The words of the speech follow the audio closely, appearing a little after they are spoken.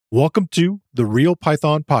Welcome to the Real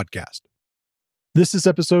Python Podcast. This is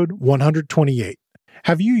episode 128.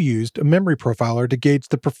 Have you used a memory profiler to gauge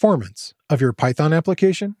the performance of your Python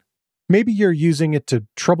application? Maybe you're using it to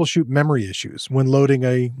troubleshoot memory issues when loading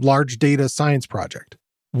a large data science project.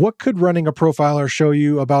 What could running a profiler show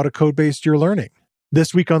you about a codebase you're learning?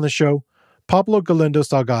 This week on the show, Pablo Galindo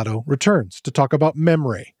Salgado returns to talk about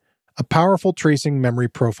Memray, a powerful tracing memory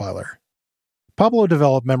profiler. Pablo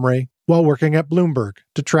developed Memray while working at Bloomberg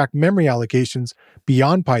to track memory allocations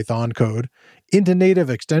beyond Python code into native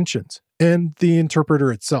extensions and the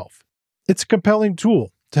interpreter itself. It's a compelling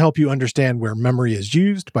tool to help you understand where memory is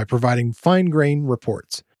used by providing fine-grained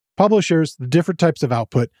reports. Pablo shares the different types of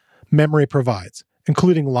output Memray provides,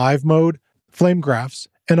 including live mode, flame graphs,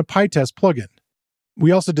 and a PyTest plugin.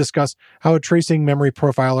 We also discuss how a tracing memory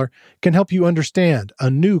profiler can help you understand a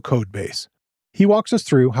new code base. He walks us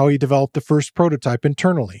through how he developed the first prototype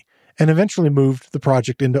internally and eventually moved the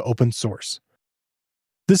project into open source.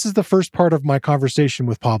 This is the first part of my conversation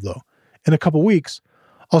with Pablo. In a couple weeks,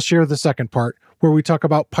 I'll share the second part where we talk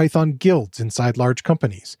about Python guilds inside large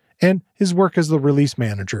companies and his work as the release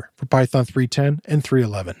manager for Python 3.10 and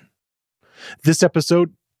 3.11. This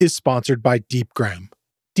episode is sponsored by DeepGram.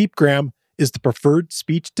 DeepGram is the preferred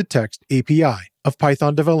speech-to-text API of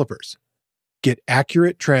Python developers. Get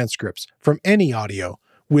accurate transcripts from any audio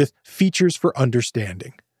with features for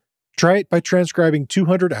understanding. Try it by transcribing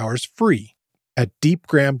 200 hours free at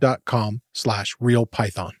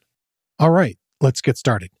deepgram.com/realpython. All right, let's get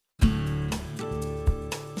started.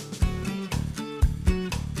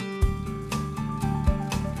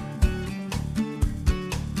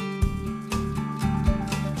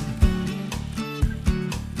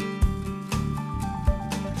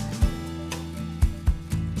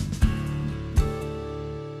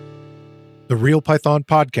 The Real Python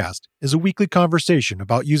Podcast is a weekly conversation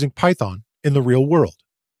about using Python in the real world.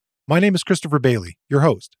 My name is Christopher Bailey, your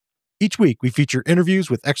host. Each week, we feature interviews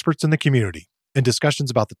with experts in the community and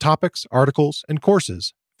discussions about the topics, articles, and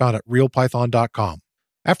courses found at realpython.com.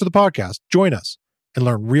 After the podcast, join us and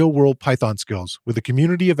learn real-world Python skills with a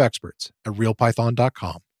community of experts at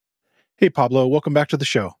realpython.com. Hey, Pablo, welcome back to the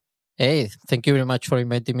show. Hey, thank you very much for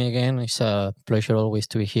inviting me again. It's a pleasure always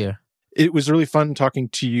to be here. It was really fun talking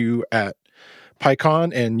to you at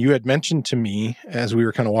PyCon, and you had mentioned to me as we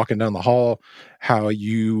were kind of walking down the hall how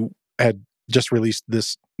you had just released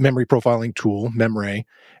this memory profiling tool, Memray,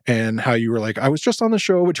 and how you were like, I was just on the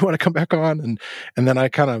show, would you want to come back on? And then I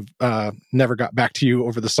kind of never got back to you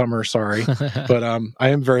over the summer, sorry. But I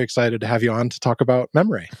am very excited to have you on to talk about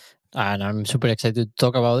Memray. And I'm super excited to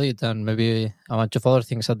talk about it and maybe a bunch of other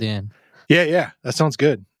things at the end. Yeah, that sounds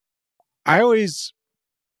good. I always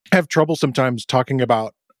have trouble sometimes talking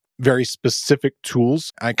about very specific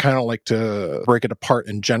tools. I kind of like to break it apart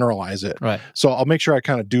and generalize it. Right. So I'll make sure I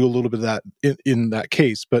kind of do a little bit of that in that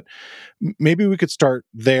case. But maybe we could start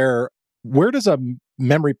there. Where does a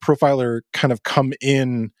memory profiler kind of come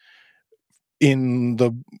in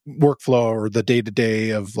the workflow or the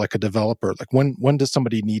day-to-day of like a developer? Like when does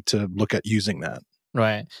somebody need to look at using that?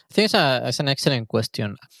 Right. I think it's an excellent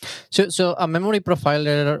question. So a memory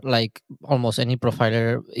profiler, like almost any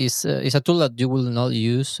profiler, is a tool that you will not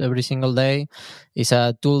use every single day. It's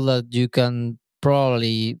a tool that you can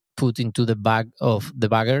probably put into the bag of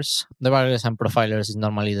debuggers. Debuggers and profilers is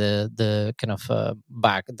normally the kind of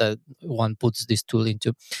bag that one puts this tool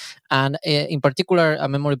into. And in particular, a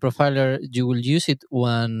memory profiler, you will use it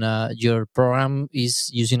when your program is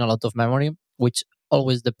using a lot of memory, which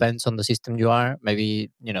always depends on the system you are. Maybe,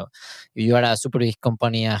 if you are a super big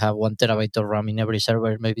company and have 1 terabyte of RAM in every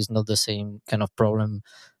server, maybe it's not the same kind of problem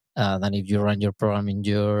than if you run your program in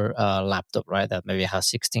your laptop, right? That maybe has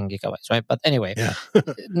 16 gigabytes, right? But anyway,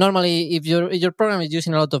 normally if your program is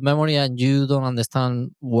using a lot of memory and you don't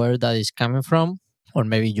understand where that is coming from, or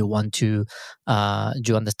maybe you want to,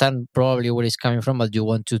 you understand probably where it's coming from, but you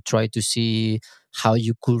want to try to see how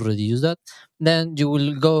you could reduce that, then you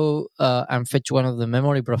will go and fetch one of the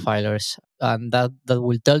memory profilers, and that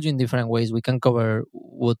will tell you in different ways. We can cover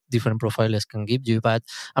what different profilers can give you, but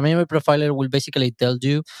a memory profiler will basically tell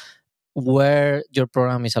you where your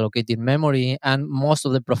program is allocating memory, and most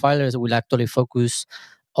of the profilers will actually focus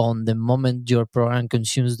on the moment your program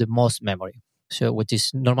consumes the most memory. So, which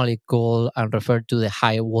is normally called and referred to the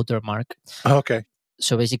high watermark. Okay.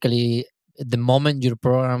 So basically, the moment your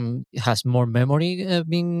program has more memory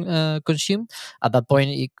being consumed, at that point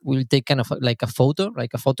it will take kind of like a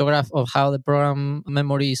photograph of how the program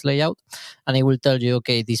memory is laid out, and it will tell you,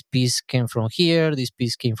 okay, this piece came from here, this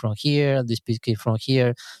piece came from here, and this piece came from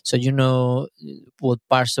here. So you know what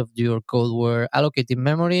parts of your code were allocated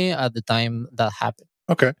memory at the time that happened.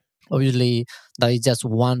 Okay. Obviously, that is just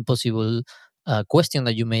one possible question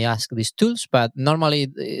that you may ask these tools, but normally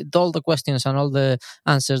all the questions and all the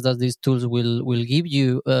answers that these tools will give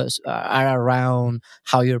you are around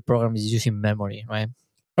how your program is using memory, right?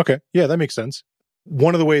 Okay. Yeah, that makes sense.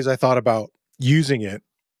 One of the ways I thought about using it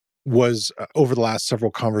was over the last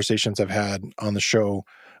several conversations I've had on the show,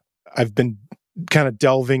 I've been kind of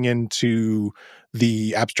delving into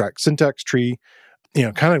the abstract syntax tree,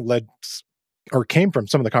 kind of led or came from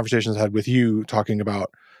some of the conversations I had with you talking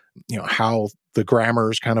about, how the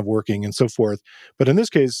grammar is kind of working and so forth. But in this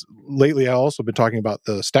case, lately, I've also been talking about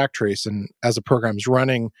the stack trace and as a program is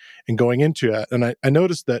running and going into it. And I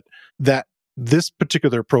noticed that this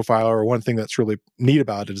particular profiler, or one thing that's really neat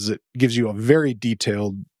about it, is it gives you a very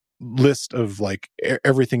detailed list of like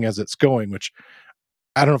everything as it's going, which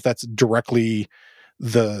I don't know if that's directly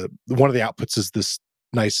one of the outputs is this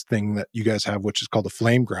nice thing that you guys have, which is called a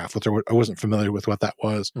flame graph, which I wasn't familiar with what that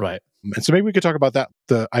was. Right. And so maybe we could talk about that,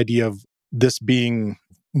 the idea of this being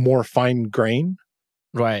more fine grain.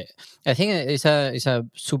 Right. I think it's a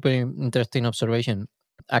super interesting observation.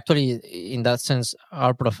 Actually, in that sense,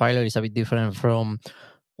 our profiler is a bit different from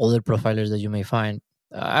other profilers that you may find.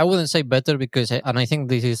 I wouldn't say better because, and I think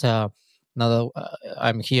this is another.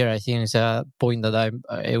 I'm here. I think it's a point that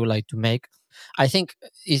I would like to make. I think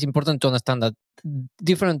it's important to understand that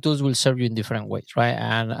different tools will serve you in different ways, right?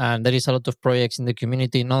 And there is a lot of projects in the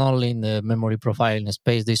community, not only in the memory profiling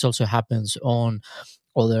space. This also happens on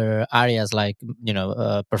other areas like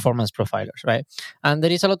performance profilers, right? And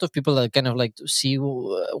there is a lot of people that kind of like to see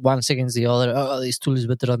one against the other. Oh, this tool is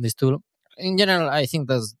better than this tool. In general, I think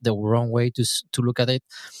that's the wrong way to look at it.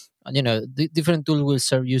 Different tools will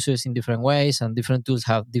serve users in different ways, and different tools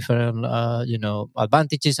have different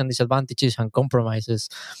advantages and disadvantages and compromises.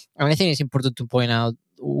 And I think it's important to point out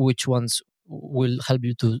which ones will help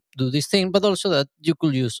you to do this thing, but also that you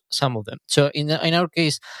could use some of them. So in our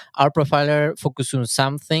case, our profiler focuses on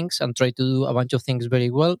some things and try to do a bunch of things very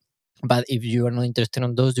well. But if you are not interested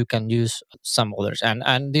in those, you can use some others.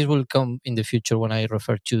 And this will come in the future when I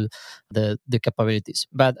refer to the capabilities.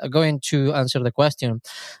 But going to answer the question,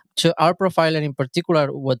 so our profiler in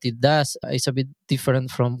particular, what it does is a bit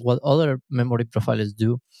different from what other memory profilers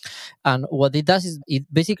do. And what it does is it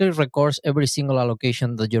basically records every single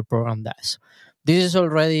allocation that your program does. This is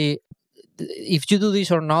already, if you do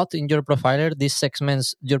this or not in your profiler, this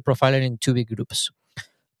segments your profiler in two big groups.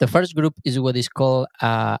 The first group is what is called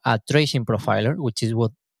a tracing profiler, which is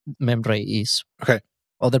what Memray is. Okay.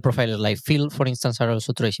 Other profilers like Phil, for instance, are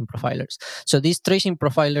also tracing profilers. So these tracing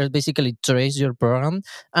profilers basically trace your program,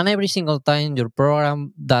 and every single time your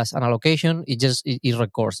program does an allocation, it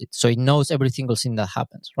records it. So it knows every single thing that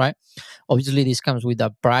happens, right? Obviously, this comes with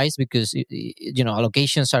a price because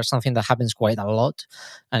allocations are something that happens quite a lot,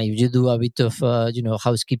 and if you do a bit of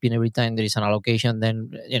housekeeping every time there is an allocation,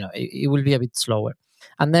 then it will be a bit slower.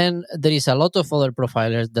 And then there is a lot of other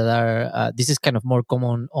profilers that are, this is kind of more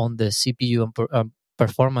common on the CPU and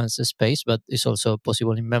performance space, but it's also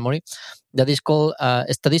possible in memory, that is called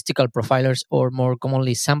statistical profilers, or more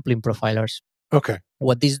commonly sampling profilers. Okay.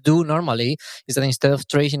 What these do normally is that instead of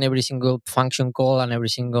tracing every single function call and every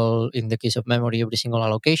single, in the case of memory, every single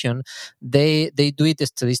allocation, they do it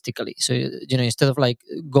statistically. So, instead of like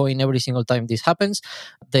going every single time this happens,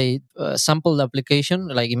 they sample the application.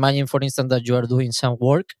 Like imagine, for instance, that you are doing some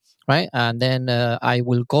work, right? And then I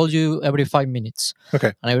will call you every 5 minutes.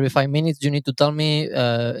 Okay. And every 5 minutes, you need to tell me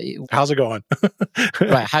how's it going.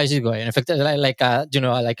 Right, how's it going? In fact, like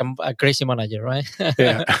a crazy manager, right?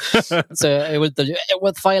 Yeah. So I will tell you, hey,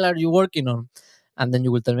 what file are you working on? And then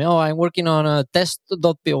you will tell me, oh, I'm working on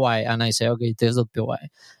test.py. And I say, okay, test.py.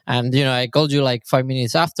 And, I called you like 5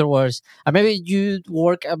 minutes afterwards. And maybe you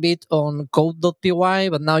work a bit on code.py,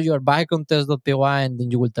 but now you are back on test.py. And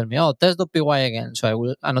then you will tell me, oh, test.py again. So I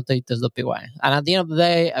will annotate test.py. And at the end of the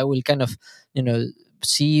day, I will kind of,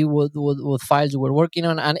 see what files you were working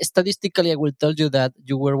on. And statistically, I will tell you that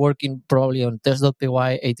you were working probably on test.py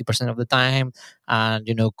 80% of the time, and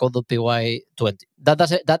code.py 20.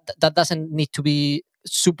 That doesn't need to be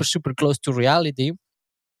super, super close to reality,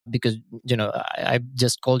 because I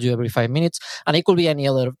just called you every 5 minutes, and it could be any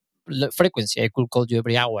other frequency. I could call you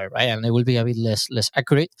every hour, right? And it will be a bit less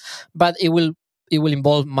accurate, but it will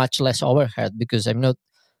involve much less overhead, because I'm not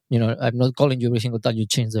calling you every single time you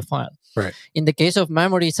change the file. Right. In the case of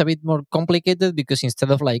memory, it's a bit more complicated, because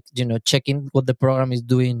instead of like, checking what the program is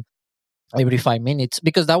doing every 5 minutes,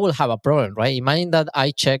 because that will have a problem, right? Imagine that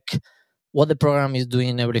I check what the program is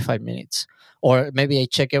doing every 5 minutes, or maybe I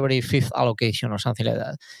check every fifth allocation or something like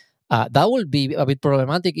that. That will be a bit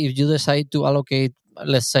problematic if you decide to allocate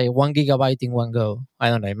let's say 1 gigabyte in one go. I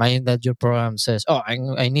don't know. Imagine that your program says, "Oh,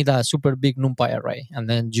 I need a super big NumPy array," and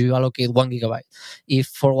then you allocate 1 gigabyte. If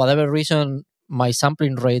for whatever reason my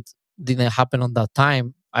sampling rate didn't happen on that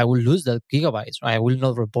time, I will lose that gigabytes. Right? I will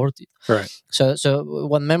not report it. Right. So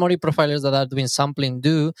what memory profilers that are doing sampling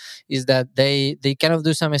do is that they kind of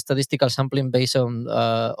do some statistical sampling based on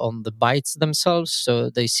the bytes themselves. So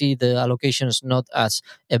they see the allocations not as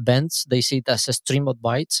events, they see it as a stream of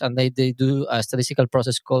bytes, and they do a statistical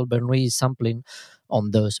process called Bernoulli sampling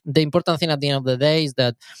on those. The important thing at the end of the day is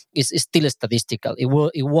that it's still statistical.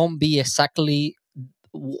 It won't be exactly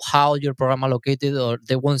how your program allocated, or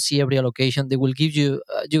they won't see every allocation. They will give you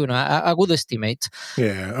a good estimate.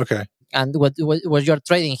 Yeah. Okay. And what you're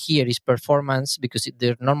trading here is performance, because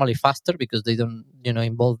they're normally faster because they don't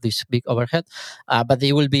involve this big overhead, but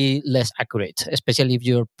they will be less accurate, especially if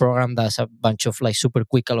your program does a bunch of like super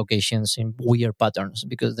quick allocations in weird patterns,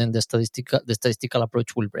 because then the statistical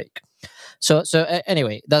approach will break. So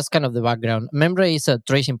anyway, that's kind of the background. Memray is a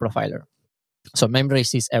tracing profiler. So Memray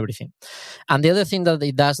sees everything. And the other thing that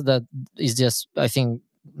it does that is just, I think,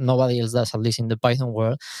 nobody else does, at least in the Python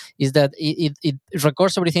world, is that it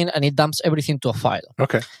records everything and it dumps everything to a file.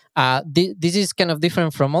 Okay. This is kind of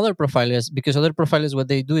different from other profilers, because other profilers, what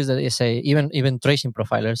they do is that they say, even tracing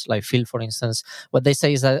profilers like Phil, for instance, what they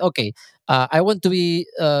say is that, okay, I want to be,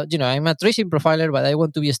 I'm a tracing profiler, but I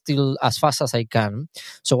want to be still as fast as I can.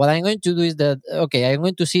 So what I'm going to do is that, okay, I'm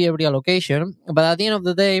going to see every allocation, but at the end of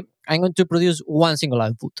the day, I'm going to produce one single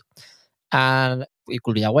output. And it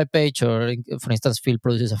could be a web page, or for instance, Phil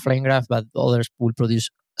produces a flame graph, but others will produce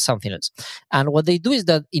something else. And what they do is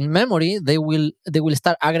that in memory, they will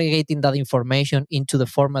start aggregating that information into the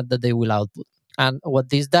format that they will output. And what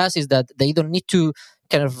this does is that they don't need to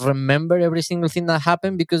kind of remember every single thing that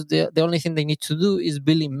happened, because the only thing they need to do is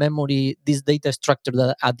build in memory this data structure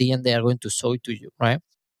that at the end they are going to show it to you, right?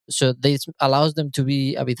 So this allows them to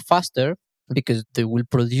be a bit faster, because they will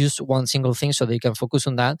produce one single thing, so they can focus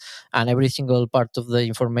on that, and every single part of the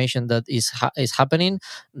information that is happening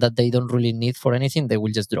that they don't really need for anything, they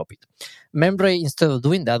will just drop it. Memray, instead of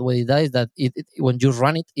doing that, what it does is that when you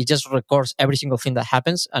run it, it just records every single thing that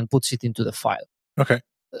happens and puts it into the file. Okay.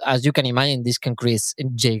 As you can imagine, this can create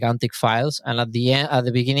gigantic files, and at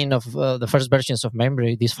the beginning of the first versions of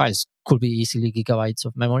Memray, these files could be easily gigabytes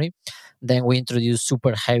of memory. Then we introduced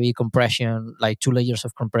super heavy compression, like 2 layers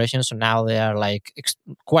of compression, so now they are like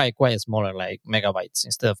quite smaller, like megabytes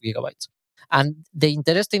instead of gigabytes. And the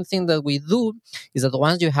interesting thing that we do is that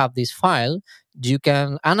once you have this file, you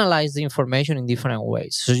can analyze the information in different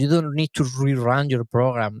ways. So you don't need to rerun your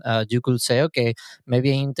program. You could say, okay,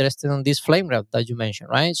 maybe I'm interested in this flame graph that you mentioned,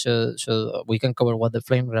 right? So we can cover what the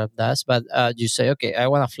flame graph does, but you say, okay, I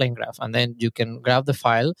want a flame graph, and then you can grab the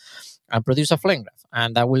file and produce a flame graph,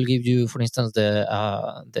 and that will give you, for instance,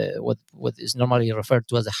 the what is normally referred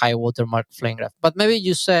to as the high watermark flame graph. But maybe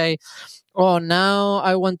you say, oh, now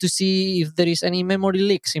I want to see if there is any memory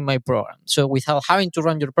leaks in my program. So without having to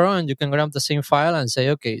run your program, you can grab the same file and say,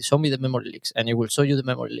 okay, show me the memory leaks, and it will show you the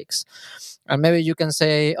memory leaks. And maybe you can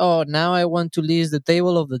say, oh, now I want to list the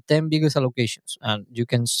table of the 10 biggest allocations, and you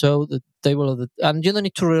can show the table of and you don't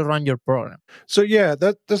need to rerun your program. So yeah,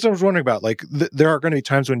 that's what I was wondering about. Like there are going to be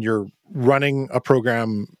times when you're running a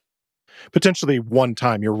program, potentially one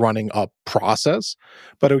time you're running a process,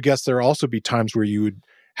 but I would guess there will also be times where you would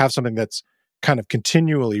have something that's kind of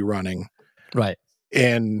continually running. Right.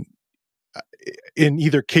 And in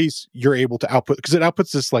either case, you're able to output, because it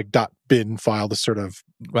outputs this like .bin file, this sort of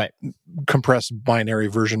compressed binary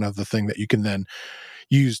version of the thing that you can then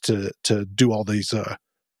use to do all these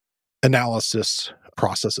analysis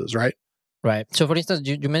processes, right? Right. So, for instance,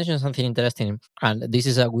 you mentioned something interesting, and this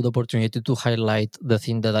is a good opportunity to highlight the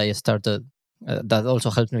thing that I started. That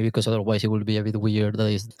also helps me, because otherwise it will be a bit weird that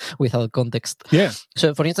is without context. Yeah.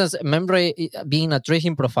 So, for instance, Memray, being a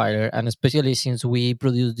tracing profiler, and especially since we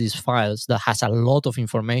produce these files that has a lot of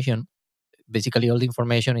information, basically all the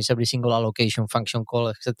information is every single allocation, function call,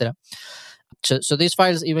 etc. So these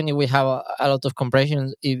files, even if we have a lot of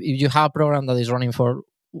compression, if you have a program that is running for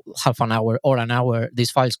half an hour or an hour,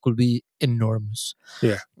 these files could be enormous.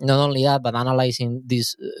 Yeah. Not only that, but analyzing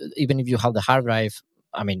this, even if you have the hard drive,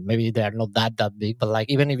 I mean, maybe they are not that big, but like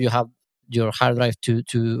even if you have your hard drive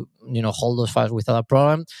to hold those files without a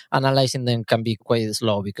problem, analyzing them can be quite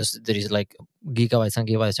slow, because there is like gigabytes and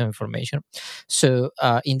gigabytes of information. So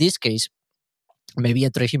in this case, maybe a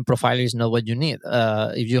tracing profiler is not what you need.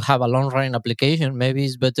 If you have a long-running application, maybe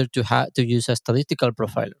it's better to use a statistical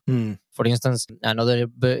profiler. For instance, another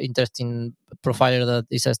very interesting profiler that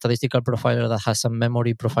is a statistical profiler that has some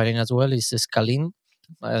memory profiling as well is Scalene.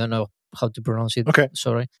 I don't know how to pronounce it. Okay.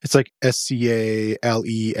 Sorry. It's like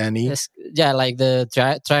SCALENE. Yeah, like the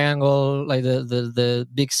triangle, like the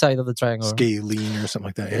big side of the triangle. Scalene or something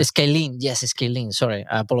like that. Yeah. Scalene. Yes, scalene. Sorry.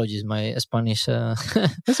 Apologies. My Spanish.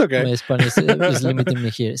 It's okay. My Spanish is limiting me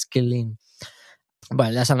here. Scalene.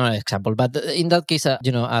 Well, that's another example. But in that case, a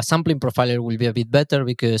sampling profiler will be a bit better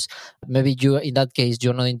because maybe in that case,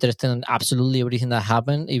 you're not interested in absolutely everything that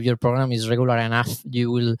happened. If your program is regular enough, you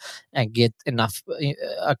will get enough,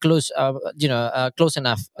 a close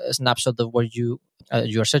enough snapshot of what you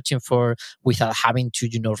are searching for without having to,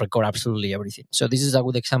 record absolutely everything. So this is a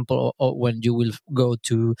good example of when you will go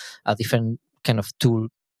to a different kind of tool.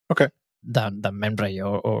 Okay. Than Memray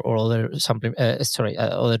or other sampling,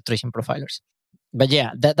 other tracing profilers. But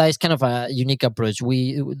yeah, that is kind of a unique approach.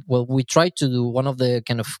 We try to do one of the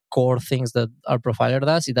kind of core things that our profiler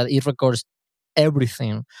does is that it records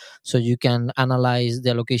everything, so you can analyze the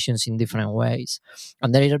allocations in different ways.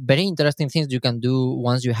 And there are very interesting things you can do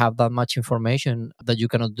once you have that much information that you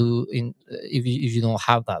cannot do if you don't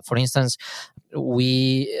have that. For instance,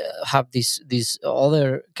 we have these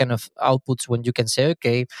other kind of outputs when you can say,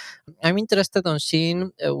 okay, I'm interested on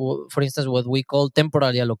seeing, for instance, what we call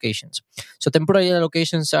temporary allocations. So temporary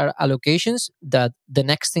allocations are allocations that the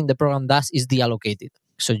next thing the program does is deallocated.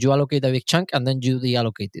 So you allocate a big chunk and then you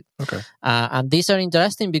deallocate it. Okay. And these are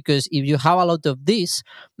interesting because if you have a lot of these,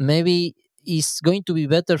 maybe it's going to be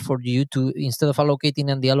better for you to, instead of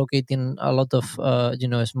allocating and deallocating a lot of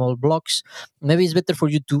small blocks, maybe it's better for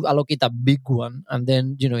you to allocate a big one, and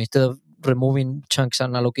then instead of removing chunks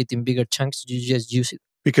and allocating bigger chunks, you just use it.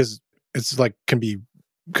 Because it's like can be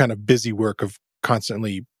kind of busy work of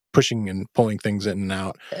constantly pushing and pulling things in and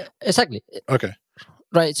out. Exactly. Okay.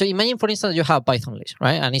 Right. So imagine, for instance, you have a Python list,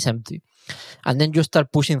 right? And it's empty. And then you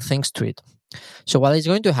start pushing things to it. So what is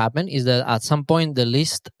going to happen is that at some point the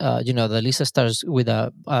list, the list starts with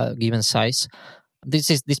a given size.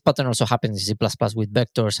 This pattern also happens in C++ with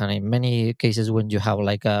vectors, and in many cases when you have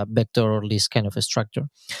like a vector or list kind of a structure.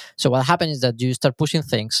 So what happens is that you start pushing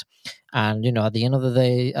things, and at the end of the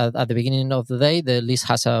day, at the beginning of the day, the list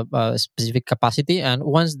has a specific capacity, and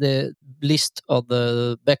once the list of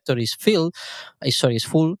the vector is full,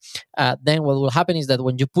 then what will happen is that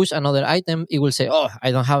when you push another item, it will say, "Oh,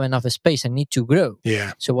 I don't have enough space. I need to grow."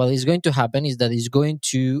 Yeah. So what is going to happen is that it's going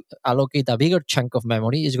to allocate a bigger chunk of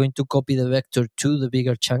memory. It's going to copy the vector to the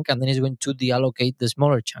bigger chunk, and then it's going to deallocate the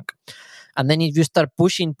smaller chunk. And then if you start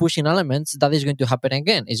pushing elements, that is going to happen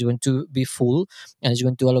again. It's going to be full, and it's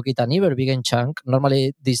going to allocate an even bigger chunk.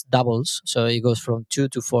 Normally, this doubles, so it goes from 2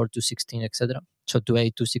 to 4 to 16, etc. So to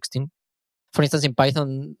 8 to 16. For instance, in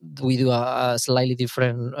Python, we do a slightly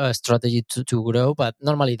different strategy to grow, but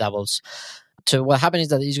normally doubles. So what happens is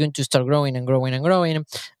that it's going to start growing and growing and growing.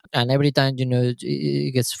 And every time,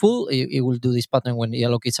 it gets full, it will do this pattern when it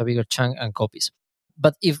allocates a bigger chunk and copies.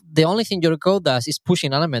 But if the only thing your code does is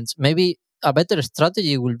pushing elements, maybe a better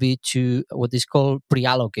strategy will be to what is called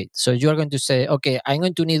pre-allocate. So you are going to say, okay, I'm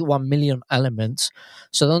going to need 1 million elements.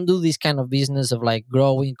 So don't do this kind of business of like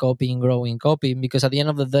growing, copying, because at the end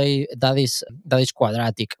of the day, that is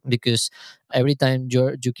quadratic, because every time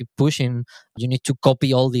you keep pushing, you need to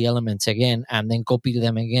copy all the elements again, and then copy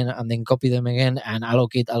them again, and then copy them again, and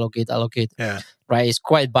allocate. Yeah. Right? It's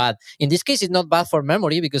quite bad. In this case, it's not bad for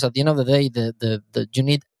memory, because at the end of the day, the you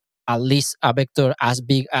need at least a vector as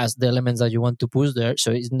big as the elements that you want to push there.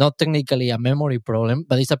 So it's not technically a memory problem,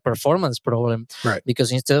 but it's a performance problem. Right.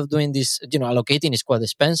 Because instead of doing this, allocating is quite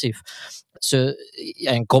expensive. So,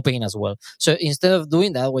 and copying as well. So instead of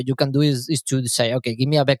doing that, what you can do is to say, okay, give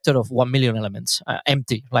me a vector of 1 million elements,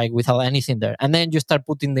 empty, like without anything there. And then you start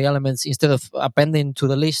putting the elements, instead of appending to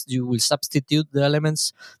the list, you will substitute the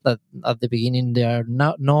elements that at the beginning they are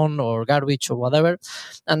not none or garbage or whatever.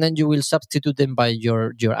 And then you will substitute them by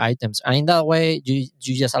your items. And in that way, you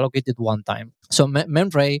just allocate it one time. So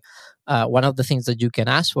Memray, one of the things that you can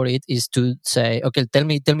ask for it is to say, okay, tell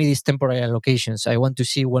me these temporary allocations. I want to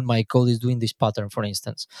see when my code is doing this pattern, for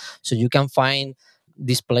instance. So you can find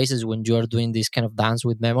these places when you are doing this kind of dance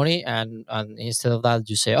with memory, and instead of that,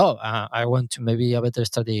 you say, oh, I want to, maybe a better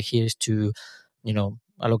strategy here is to,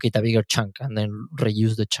 allocate a bigger chunk and then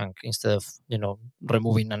reuse the chunk instead of,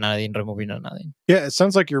 removing and adding. Yeah, it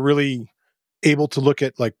sounds like you're really able to look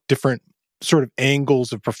at like different sort of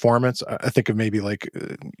angles of performance. I think of maybe like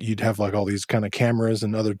you'd have like all these kind of cameras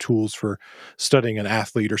and other tools for studying an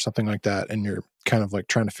athlete or something like that, and you're kind of like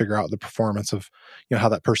trying to figure out the performance of how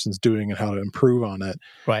that person's doing and how to improve on it.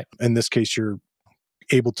 Right. In this case, you're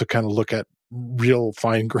able to kind of look at real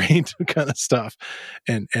fine-grained kind of stuff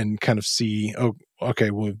and kind of see, oh,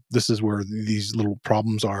 okay, well, this is where these little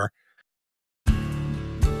problems are.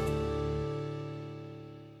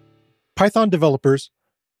 Python developers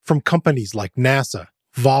from companies like NASA,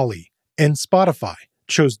 Volley, and Spotify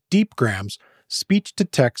chose DeepGram's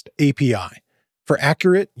speech-to-text API for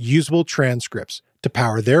accurate, usable transcripts to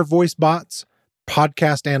power their voice bots,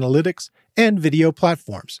 podcast analytics, and video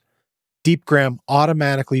platforms. DeepGram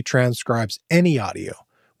automatically transcribes any audio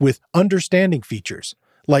with understanding features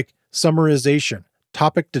like summarization,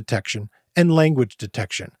 topic detection, and language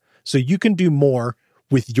detection, so you can do more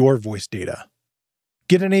with your voice data.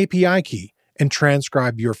 Get an API key and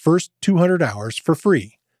transcribe your first 200 hours for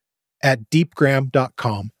free at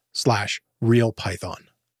deepgram.com/realpython.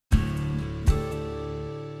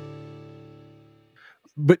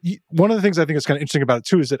 But one of the things I think is kind of interesting about it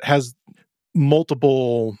too is it has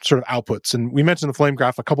multiple sort of outputs. And we mentioned the flame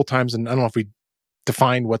graph a couple times, and I don't know if we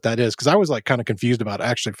defined what that is, because I was like kind of confused about it. I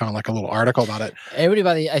actually found like a little article about it.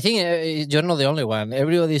 Everybody, I think you're not the only one.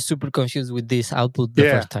 Everybody is super confused with this output the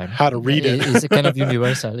first time. How to read it. It's kind of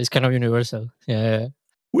universal. It's kind of universal. Yeah.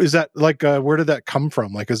 Is that like, where did that come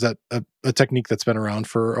from? Like, is that a technique that's been around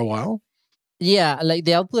for a while? Yeah, like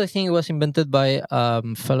the output, I think it was invented by a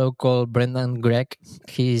fellow called Brendan Gregg.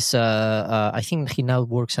 He's, I think he now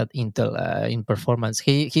works at Intel in performance.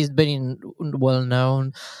 He's very well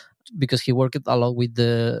known because he worked a lot with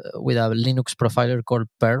a Linux profiler called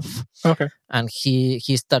Perf. Okay. And he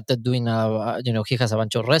started doing he has a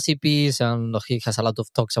bunch of recipes and he has a lot of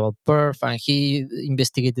talks about Perf, and he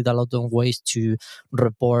investigated a lot of ways to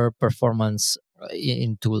report performance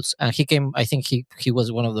in tools. And I think he was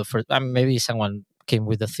one of the first. Maybe someone came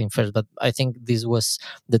with the thing first, but I think this was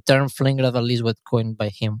the term flame graph, at least was coined by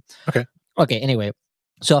him. Okay, anyway.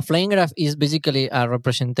 So a flame graph is basically a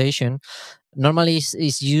representation. Normally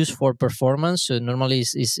is used for performance. So normally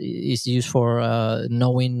is used for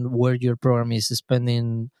knowing where your program is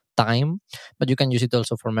spending time, but you can use it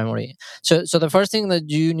also for memory. So the first thing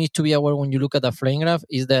that you need to be aware when you look at a flame graph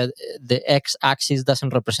is that the x-axis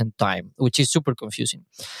doesn't represent time, which is super confusing.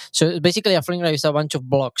 So basically a flame graph is a bunch of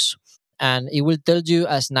blocks, and it will tell you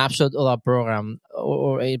a snapshot of a program.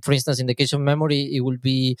 Or for instance, in the case of memory, it will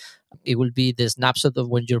be the snapshot of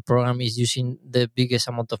when your program is using the biggest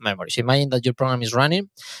amount of memory. So imagine that your program is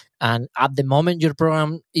running, and at the moment your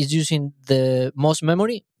program is using the most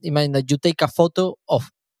memory, imagine that you take a photo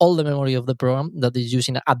of all the memory of the program that is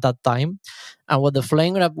using at that time. And what the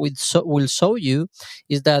flame graph will show you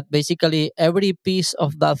is that basically every piece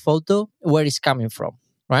of that photo, where it's coming from.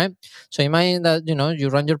 Right? So imagine that, you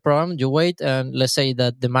run your program, you wait, and let's say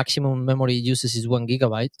that the maximum memory it uses is 1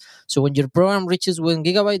 gigabyte. So when your program reaches 1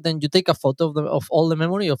 gigabyte, then you take a photo of all the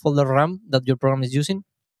memory, of all the RAM that your program is using.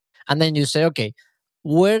 And then you say, okay,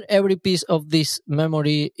 where every piece of this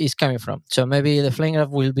memory is coming from. So maybe the flame graph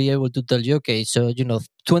will be able to tell you, okay, so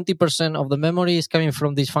 20% of the memory is coming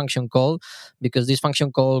from this function call, because this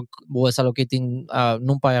function call was allocating a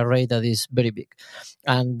NumPy array that is very big.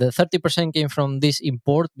 And the 30% came from this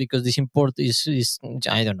import, because this import is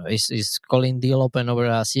I don't know, is calling deal open over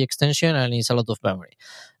a C extension, and it's a lot of memory.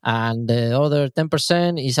 And the other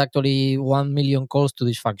 10% is actually 1 million calls to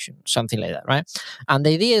this function, something like that, right? And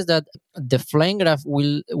the idea is that the flame graph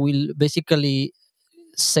will basically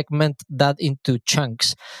segment that into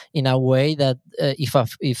chunks in a way that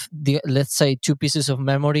let's say 2 pieces of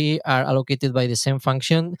memory are allocated by the same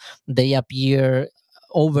function, they appear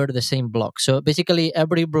over the same block. So basically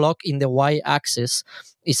every block in the y-axis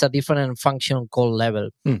is a different function call level.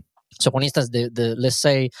 So for instance, let's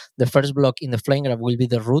say the first block in the flame graph will be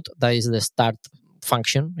the root, that is the start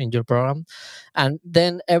function in your program. And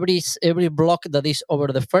then every block that is over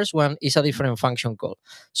the first one is a different function call.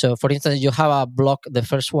 So for instance, you have a block, the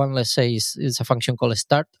first one, let's say, is a function called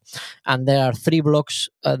start. And there are 3 blocks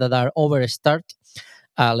that are over start.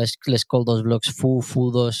 Let's call those blocks foo,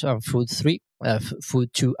 foo2, and foo3.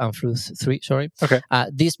 Foo2 and foo3, sorry. Okay.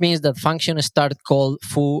 This means that function start called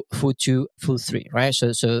foo, foo2, foo3, right?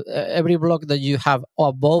 So every block that you have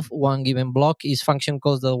above one given block is function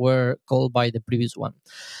calls that were called by the previous one.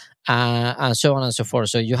 And so on and so forth.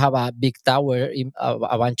 So you have a big tower,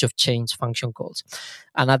 a bunch of change function calls.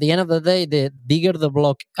 And at the end of the day, the bigger the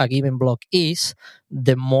block, a given block is,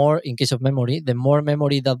 the more, in case of memory, the more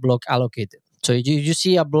memory that block allocated. So you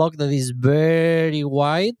see a block that is very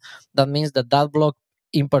wide, that means that block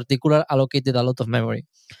in particular allocated a lot of memory.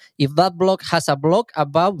 If that block has a block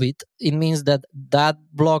above it, it means that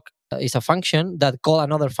block is a function that call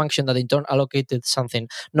another function that in turn allocated something.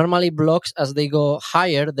 Normally blocks, as they go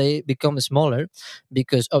higher, they become smaller,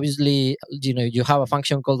 because obviously, you have a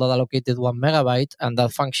function called that allocated 1 megabyte, and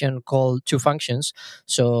that function called 2 functions.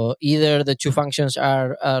 So either the 2 functions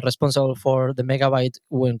are responsible for the megabyte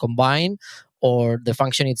when combined, or the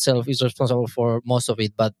function itself is responsible for most of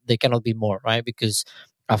it, but they cannot be more, right? Because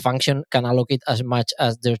a function can allocate as much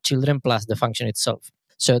as their children plus the function itself.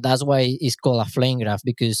 So that's why it's called a flame graph,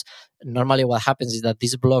 because normally what happens is that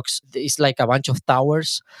these blocks, it's like a bunch of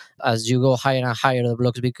towers. As you go higher and higher, the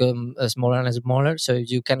blocks become smaller and smaller. So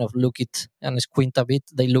if you kind of look it and squint a bit,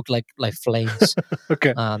 they look like flames.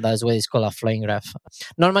 Okay. That's why it's called a flame graph.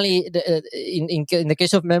 Normally, in the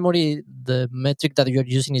case of memory, the metric that you're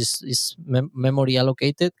using is memory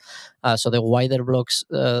allocated. So the wider blocks,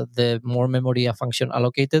 the more memory a function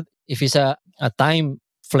allocated. If it's a time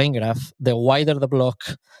flame graph, the wider the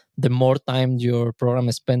block, the more time your program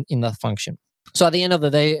spent in that function. So at the end of the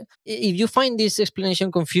day, if you find this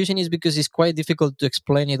explanation confusing, it's because it's quite difficult to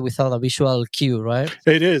explain it without a visual cue, right?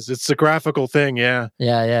 It is. It's a graphical thing, yeah.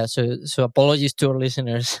 Yeah. So apologies to our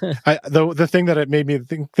listeners. The thing that it made me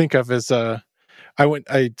think of is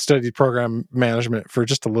I studied program management for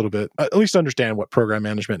just a little bit, at least understand what program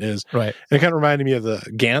management is. Right. And it kind of reminded me of the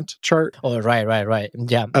Gantt chart. Oh, right.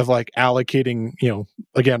 Yeah. Of like allocating,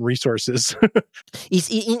 again, resources.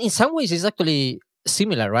 In some ways, it's actually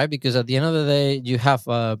similar, right? Because at the end of the day, you have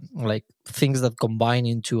like things that combine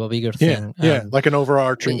into a bigger thing. Yeah, like an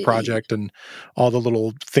overarching project and all the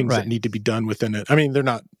little things that need to be done within it. I mean, they're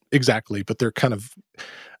not exactly, but they're kind of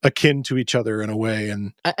akin to each other in a way.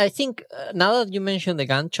 And I think now that you mentioned the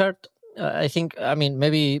Gantt chart,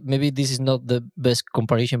 maybe this is not the best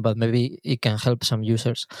comparison, but maybe it can help some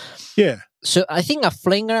users. Yeah. So I think a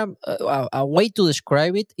flame graph, a way to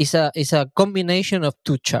describe it is a combination of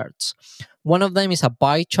two charts. One of them is a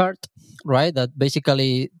pie chart, right? That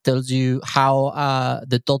basically tells you how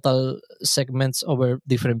the total segments over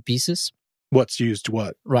different pieces. What's used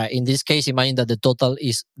what? Right. In this case, imagine that the total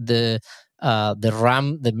is the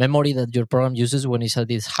RAM, the memory that your program uses when it's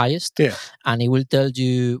at its highest. Yeah. And it will tell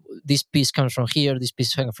you this piece comes from here, this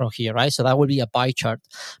piece comes from here, right? So that will be a pie chart.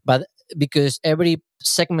 But because every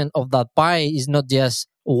segment of that pie is not just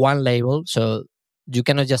one label, so you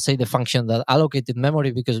cannot just say the function that allocated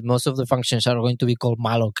memory, because most of the functions are going to be called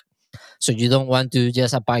malloc. So you don't want to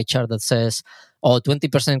just a pie chart that says,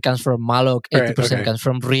 20% comes from malloc, 80% comes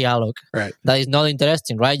from realloc. Right. That is not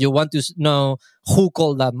interesting, right? You want to know who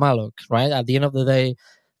called that malloc, right? At the end of the day,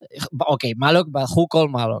 okay, malloc, but who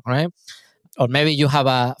called malloc, right? Or maybe you have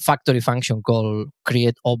a factory function called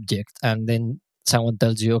create object, and then someone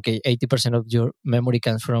tells you, okay, 80% of your memory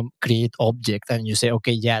comes from create object, and you say,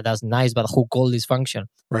 okay, yeah, that's nice, but who called this function?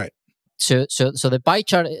 Right. So the pie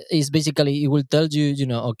chart is basically, it will tell you,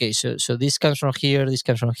 okay, so this comes from here, this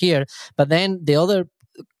comes from here, but then the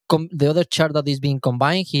other chart that is being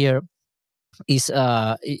combined here is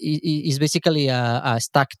basically a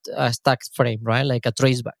stacked frame, right? Like a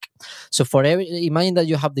traceback. So imagine that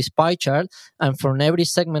you have this pie chart, and from every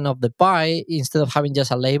segment of the pie, instead of having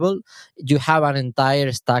just a label, you have an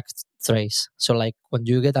entire stacked trace. So like when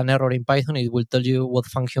you get an error in Python, it will tell you what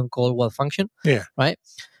function called what function. Yeah. Right.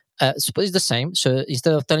 Suppose it's the same. So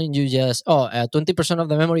instead of telling you just 20% of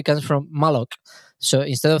the memory comes from malloc, so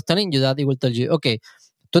instead of telling you that, it will tell you, okay,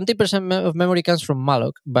 20% of memory comes from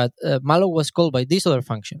malloc, but malloc was called by this other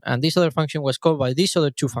function, and this other function was called by these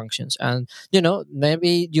other two functions, and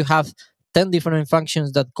maybe you have 10 different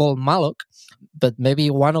functions that call malloc, but maybe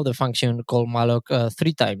one of the function called malloc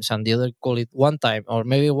 3 times and the other call it 1 time, or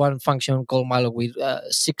maybe one function called malloc with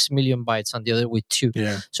 6 million bytes and the other with 2.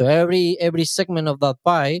 Yeah. So every segment of that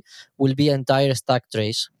pie will be entire stack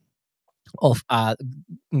trace of a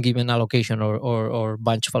given allocation or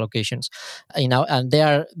bunch of allocations, and they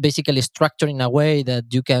are basically structured in a way that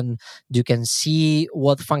you can see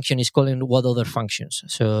what function is calling what other functions.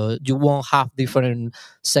 So you won't have different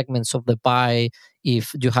segments of the pie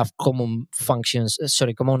if you have common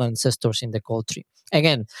ancestors in the call tree.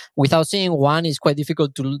 Again, without seeing one, it's quite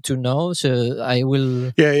difficult to know. So I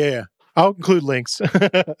will. Yeah. I'll include links.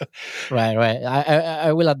 Right.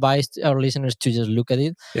 I will advise our listeners to just look at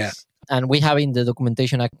it. Yeah. And we have in the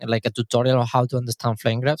documentation like a tutorial on how to understand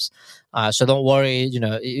flame graphs. So don't worry,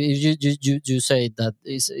 if you say that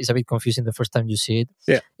it's a bit confusing the first time you see it.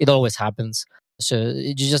 Yeah. It always happens. So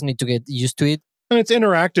you just need to get used to it. And it's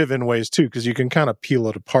interactive in ways too, because you can kind of peel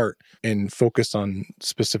it apart and focus on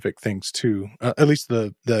specific things too. At least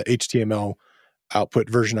the HTML output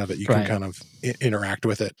version of it, you can kind of interact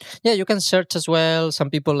with it. Yeah, you can search as well. Some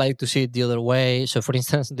people like to see it the other way. So for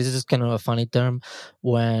instance, this is kind of a funny term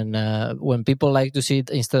when people like to see it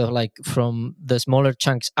instead of like from the smaller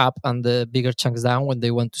chunks up and the bigger chunks down, when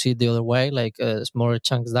they want to see it the other way, like smaller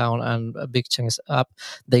chunks down and big chunks up,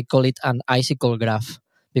 they call it an icicle graph.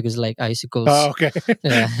 Because like icicles. Oh, okay.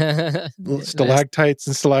 Yeah. Stalactites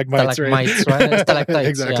and stalagmites, right? Stalactites,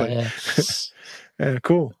 exactly. Yeah. Yeah,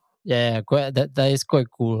 cool. Yeah, that is quite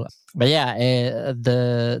cool. But yeah,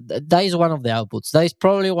 that is one of the outputs. That is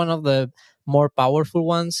probably one of the more powerful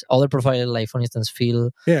ones. Other profiles, like for instance,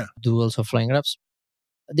 Phil, Yeah. do also flame graphs.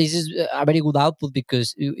 This is a very good output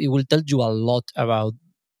because it will tell you a lot about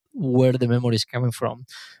where the memory is coming from,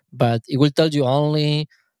 but it will tell you only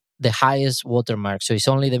the highest watermark. So it's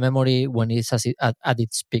only the memory when it's at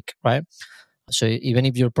its peak, right? So even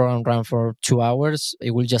if your program ran for 2 hours,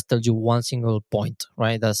 it will just tell you one single point,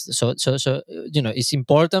 right? That's so it's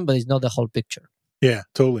important, but it's not the whole picture. Yeah,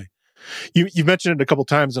 totally. You've mentioned it a couple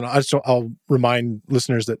times, and I'll remind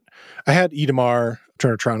listeners that I had Itamar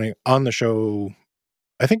Turner-Trowning on the show,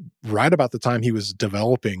 I think right about the time he was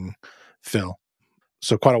developing Phil.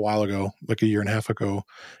 So quite a while ago, like a year and a half ago.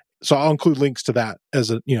 So I'll include links to that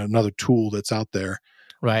as another tool that's out there.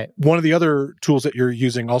 Right. One of the other tools that you're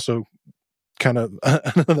using, also kind of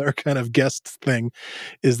another kind of guest thing,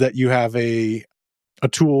 is that you have a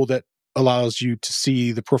tool that allows you to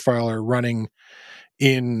see the profiler running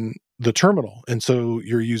in the terminal. And so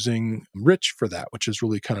you're using Rich for that, which is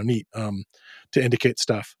really kind of neat, to indicate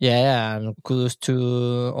stuff. Yeah, and kudos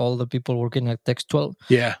to all the people working at Textual.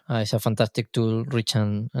 Yeah. It's a fantastic tool, Rich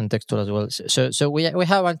and Textual as well. So we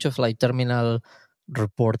have a bunch of like terminal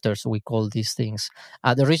reporters, we call these things.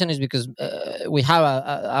 The reason is because we have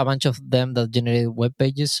a bunch of them that generate web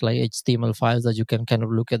pages, like HTML files that you can kind of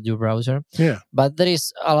look at your browser. Yeah. But there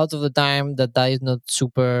is a lot of the time that is not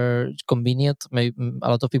super convenient. Maybe a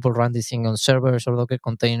lot of people run this thing on servers or Docker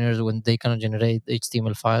containers when they cannot generate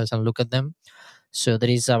HTML files and look at them. So there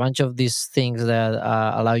is a bunch of these things that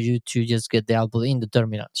allow you to just get the output in the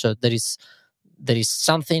terminal. So there is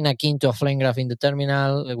something akin to a flame graph in the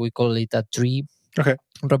terminal. We call it a tree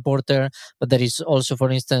reporter, but there is also, for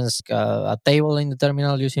instance, a table in the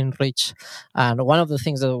terminal using Rich. And one of the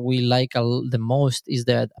things that we like the most is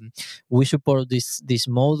that we support this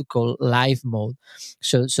mode called live mode.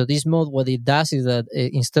 So this mode, what it does is that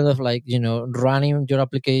instead of running your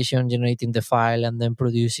application, generating the file, and then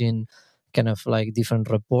producing kind of like different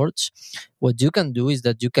reports, what you can do is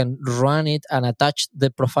that you can run it and attach the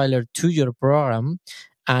profiler to your program.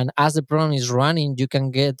 And as the program is running, you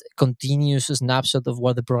can get continuous snapshot of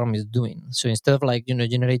what the program is doing. So instead of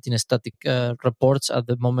generating static reports at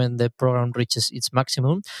the moment the program reaches its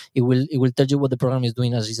maximum, it will tell you what the program is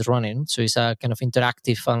doing as it's running. So it's a kind of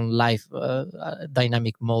interactive and live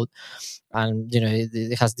dynamic mode. And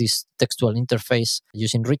it has this textual interface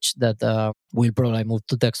using Rich that will probably move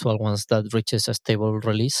to textual once that reaches a stable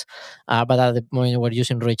release. But at the moment we're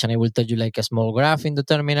using Rich, and it will tell you like a small graph in the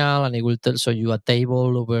terminal, and it will show you a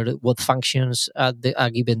table over what functions at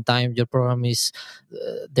a given time your program is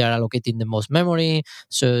they are allocating the most memory.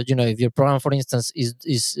 So if your program, for instance,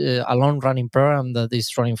 is a long running program that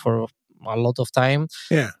is running for a lot of time,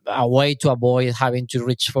 a way to avoid having to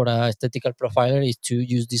reach for a statistical profiler is to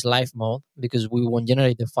use this live mode, because we won't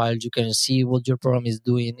generate the file. You can see what your program is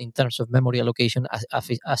doing in terms of memory allocation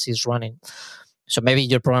as it's running. So maybe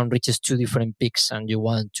your program reaches two different peaks and you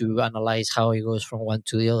want to analyze how it goes from one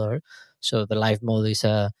to the other. So the live mode is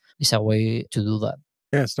a way to do that.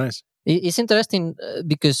 Yeah, it's nice. It's interesting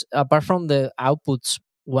because apart from the outputs,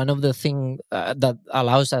 one of the things that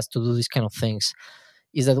allows us to do these kind of things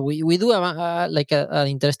is that we do an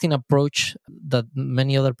interesting approach that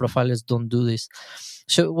many other profilers don't do this.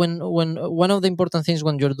 So when one of the important things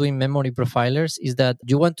when you're doing memory profilers is that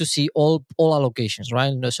you want to see all allocations,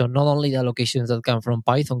 right? So not only the allocations that come from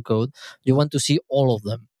Python code, you want to see all of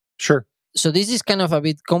them. Sure. So this is kind of a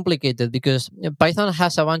bit complicated because Python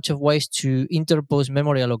has a bunch of ways to interpose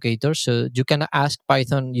memory allocators. So you can ask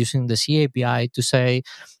Python using the C API to say,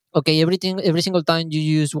 okay, every single time you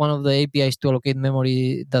use one of the APIs to allocate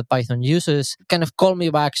memory that Python uses, kind of call me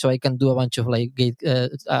back so I can do a bunch of a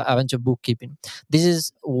bunch of bookkeeping. This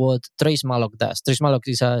is what tracemalloc does. Tracemalloc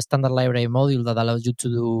is a standard library module that allows you to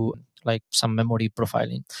do like some memory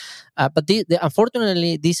profiling. But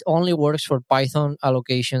unfortunately, this only works for Python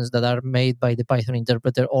allocations that are made by the Python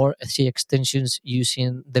interpreter or C extensions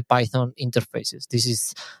using the Python interfaces. This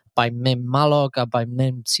is PyMemMalloc,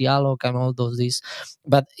 PyMemCalloc, and all these.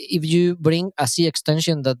 But if you bring a C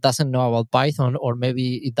extension that doesn't know about Python, or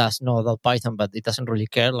maybe it does know about Python, but it doesn't really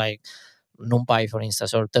care, like NumPy, for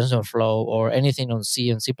instance, or TensorFlow, or anything on C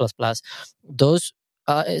and C++, those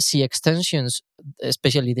C extensions,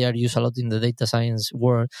 especially they are used a lot in the data science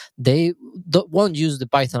world, they won't use the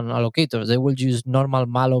Python allocators. They will use normal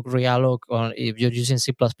malloc, realloc, or if you're using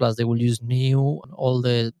C++, they will use new, all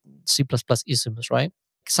the C++ isms, right?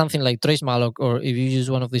 Something like tracemalloc, or if you use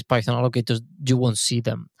one of these Python allocators, you won't see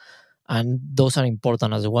them. And those are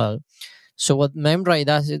important as well. So what Memray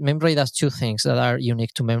does two things that are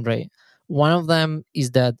unique to Memray. One of them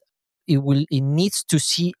is that it needs to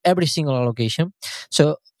see every single allocation.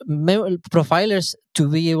 So profilers, to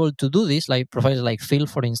be able to do this, like profilers like Phil,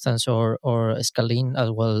 for instance, or Scalene as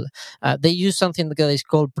well, they use something that is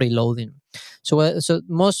called preloading. So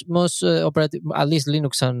most operative, at least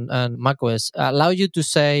Linux and macOS, allow you to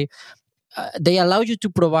say, they allow you to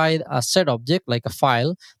provide a set object, like a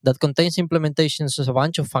file, that contains implementations of a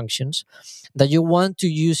bunch of functions that you want to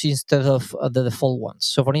use instead of the default ones.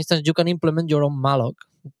 So, for instance, you can implement your own malloc.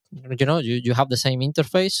 You have the same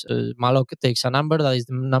interface. Malloc takes a number, that is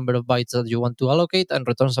the number of bytes that you want to allocate, and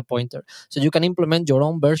returns a pointer. So you can implement your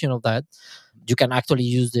own version of that. You can actually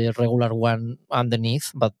use the regular one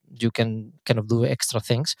underneath, but you can kind of do extra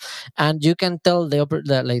things. And you can tell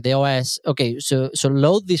the OS, okay, so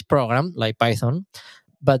load this program, like Python,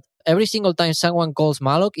 but every single time someone calls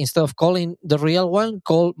malloc, instead of calling the real one,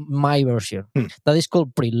 call my version. That is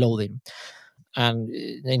called preloading. And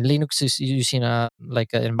in Linux is using an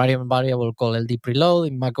environment variable called ld preload.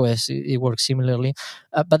 In macOS it works similarly,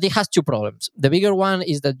 but it has two problems. The bigger one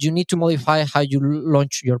is that you need to modify how you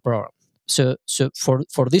launch your program. So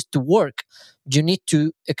for this to work, you need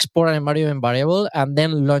to export an environment variable and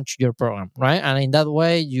then launch your program, right? And in that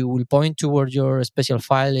way, you will point to where your special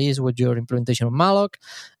file is with your implementation of malloc,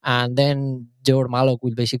 and then your malloc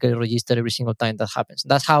will basically register every single time that happens.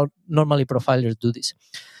 That's how normally profilers do this.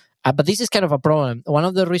 But this is kind of a problem. One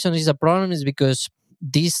of the reasons it's a problem is because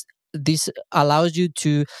this allows you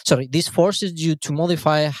to, this forces you to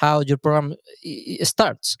modify how your program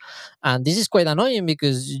starts. And this is quite annoying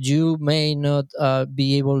because you may not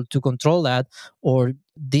be able to control that, or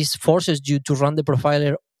this forces you to run the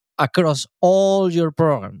profiler across all your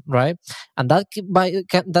program, right? And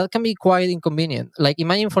that can be quite inconvenient. Like,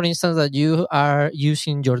 imagine, for instance, that you are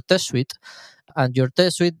using your test suite, and your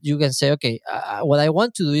test suite, you can say, okay, what I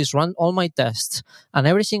want to do is run all my tests. And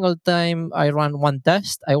every single time I run one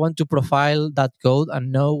test, I want to profile that code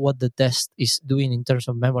and know what the test is doing in terms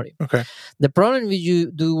of memory. Okay. The problem with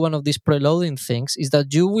you do one of these preloading things is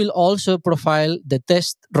that you will also profile the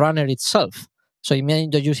test runner itself. So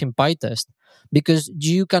imagine you're using PyTest, because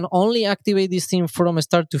you can only activate this thing from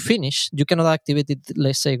start to finish. You cannot activate it,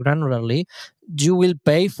 let's say, granularly. You will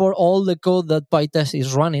pay for all the code that PyTest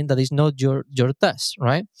is running that is not your test,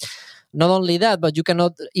 right? Not only that, but you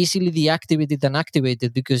cannot easily deactivate it and activate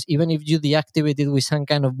it, because even if you deactivate it with some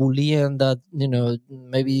kind of boolean that,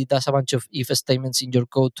 maybe does a bunch of if statements in your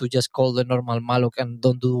code to just call the normal malloc and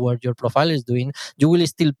don't do what your profile is doing, you will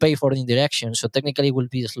still pay for the indirection. So technically it will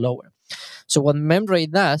be slower. So what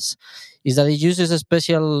Membrane does is that it uses a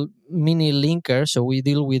special mini linker. So we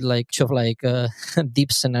deal with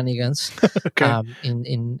deep shenanigans Okay.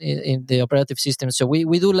 in the operative system. So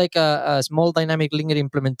we do like a small dynamic linker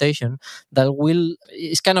implementation that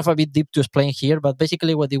it's kind of a bit deep to explain here, but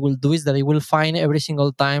basically what it will do is that it will find every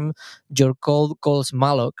single time your code calls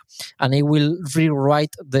malloc, and it will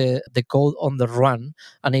rewrite the code on the run,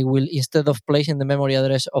 and it will, instead of placing the memory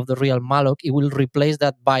address of the real malloc, it will replace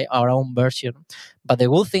that by our own version. But the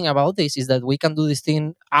good thing about this is that we can do this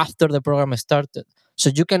thing after the program started.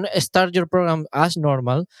 So you can start your program as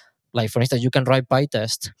normal. Like, for instance, you can write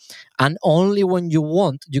PyTest, and only when you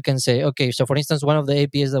want, you can say, okay, so for instance, one of the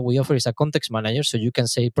APIs that we offer is a context manager. So you can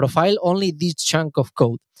say, profile only this chunk of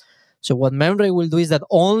code. So what Membrane will do is that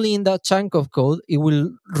only in that chunk of code, it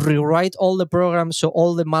will rewrite all the programs, so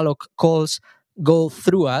all the malloc calls go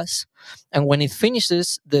through us. And when it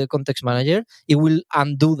finishes the context manager, it will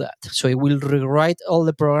undo that. So it will rewrite all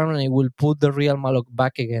the program and it will put the real malloc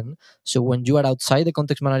back again. So when you are outside the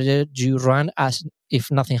context manager, you run as if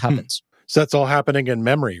nothing happens. So that's all happening in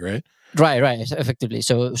memory, right? Right, effectively.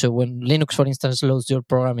 So when Linux, for instance, loads your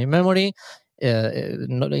program in memory,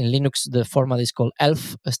 in Linux, the format is called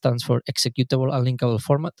ELF, stands for Executable Unlinkable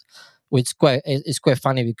Format, which is quite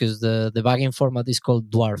funny because the debugging format is called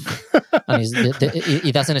dwarf, and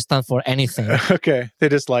it doesn't stand for anything. Okay, they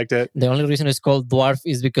just liked it. The only reason it's called dwarf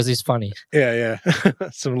is because it's funny. Yeah.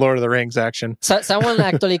 Some Lord of the Rings action. So, someone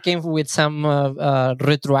actually came with some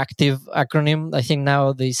retroactive acronym. I think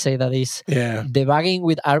now they say that is debugging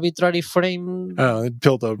with arbitrary frame. Oh, it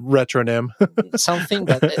built a retronym. Something,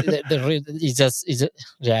 but it's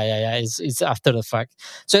after the fact.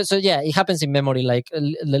 So yeah, it happens in memory. Like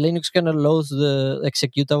the Linux kernel loads the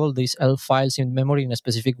executable, these ELF files in memory in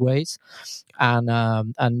specific ways, and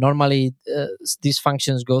normally these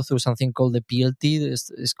functions go through something called the PLT.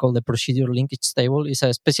 It's called the procedure linkage table. It's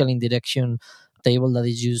a special indirection table that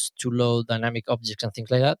is used to load dynamic objects and things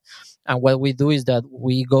like that. And what we do is that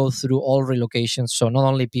we go through all relocations, so not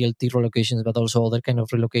only PLT relocations but also other kind of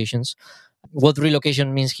relocations. What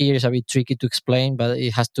relocation means here is a bit tricky to explain, but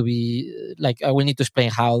it has to be I will need to explain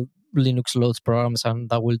how Linux loads programs, and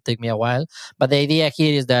that will take me a while. But the idea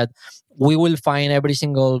here is that we will find every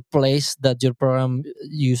single place that your program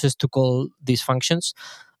uses to call these functions,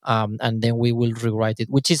 and then we will rewrite it,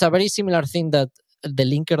 which is a very similar thing that the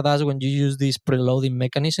linker does when you use this preloading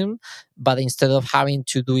mechanism. But instead of having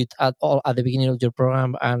to do it at the beginning of your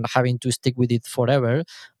program and having to stick with it forever,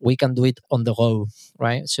 we can do it on the go,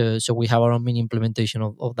 right? So we have our own mini implementation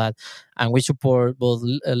of that, and we support both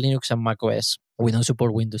Linux and Mac OS. We don't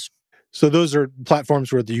support Windows. So those are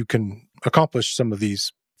platforms where you can accomplish some of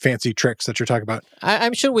these fancy tricks that you're talking about.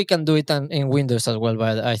 I'm sure we can do it in Windows as well,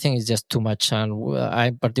 but I think it's just too much. And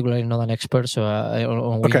I'm particularly not an expert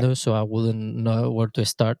on Windows, so I wouldn't know where to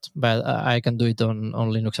start. But I can do it on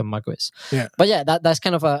Linux and macOS. Yeah. But yeah, that's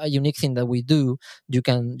kind of a unique thing that we do. You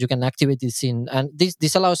can activate this in, and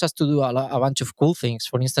this allows us to do a bunch of cool things.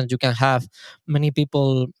 For instance, you can have many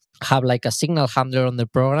people have like a signal handler on the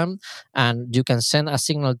program, and you can send a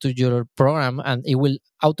signal to your program, and it will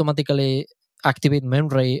automatically activate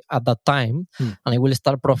memory at that time, and it will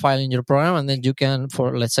start profiling your program, and then you can,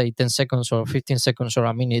 for let's say 10 seconds or 15 seconds or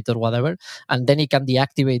a minute or whatever, and then it can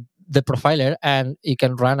deactivate the profiler, and it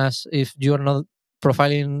can run as if you're not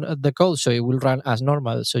profiling the code, so it will run as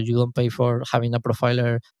normal, so you don't pay for having a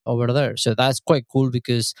profiler over there. So that's quite cool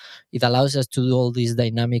because it allows us to do all these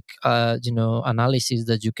dynamic analysis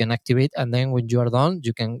that you can activate, and then when you are done,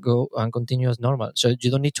 you can go and continue as normal, so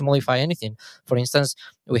you don't need to modify anything. For instance,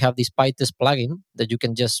 we have this PyTest plugin that you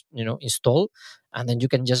can just install, and then you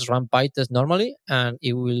can just run PyTest normally, and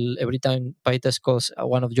it will, every time PyTest calls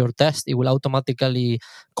one of your tests, it will automatically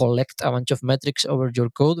collect a bunch of metrics over your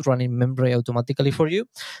code, running memory automatically for you.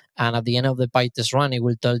 And at the end of the PyTest run, it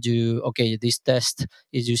will tell you, okay, this test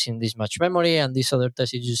is using this much memory, and this other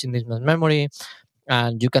test is using this much memory.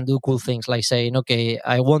 And you can do cool things like saying, okay,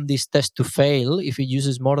 I want this test to fail if it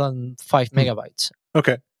uses more than 5 megabytes.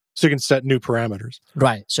 Okay. So you can set new parameters.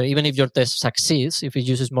 Right. So even if your test succeeds, if it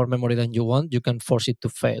uses more memory than you want, you can force it to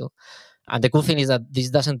fail. And the cool thing is that this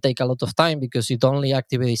doesn't take a lot of time because it only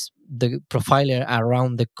activates the profiler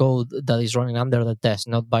around the code that is running under the test,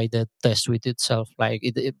 not by the test suite itself. Like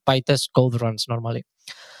PyTest code runs normally.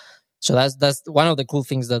 So that's one of the cool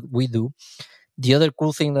things that we do. The other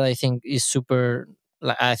cool thing that I think is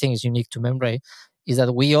is unique to Membrane is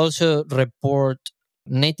that we also report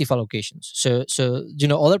native allocations. So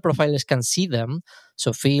other profilers can see them.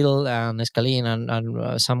 So Phil and Escalin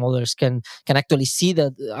and some others can actually see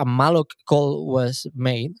that a malloc call was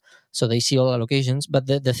made. So they see all allocations. But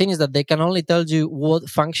the thing is that they can only tell you what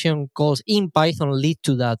function calls in Python lead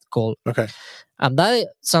to that call. Okay. And that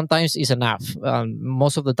sometimes is enough.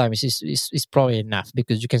 Most of the time it's probably enough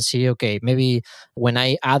because you can see, okay, maybe when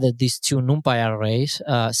I added these two NumPy arrays,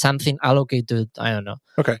 something allocated, I don't know,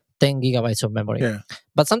 10 gigabytes of memory. Yeah.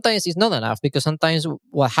 But sometimes it's not enough because sometimes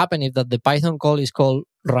what happens is that the Python call is called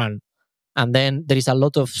run. And then there is a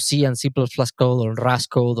lot of C and C++ code or Rust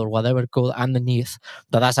code or whatever code underneath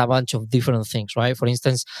that has a bunch of different things, right? For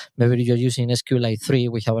instance, maybe you're using SQLite 3.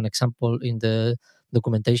 We have an example in the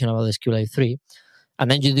documentation about SQLite 3. And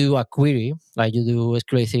then you do a query, like you do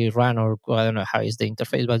SQLite 3 run, or I don't know how is the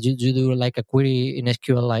interface, but you do like a query in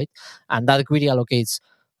SQLite, and that query allocates,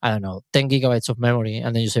 I don't know, 10 gigabytes of memory,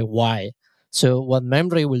 and then you say, why? So what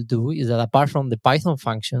Membrane will do is that apart from the Python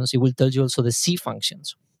functions, it will tell you also the C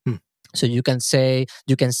functions. So you can see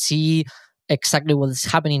exactly what is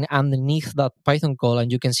happening underneath that Python call,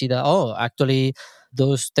 and you can see that, actually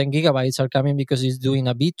those 10 gigabytes are coming because it's doing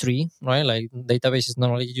a B tree, right? Like databases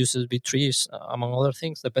normally uses B trees, among other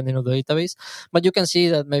things, depending on the database. But you can see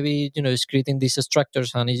that maybe, it's creating these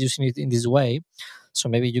structures and it's using it in this way. So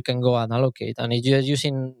maybe you can go and allocate. And if you're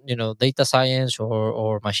using, data science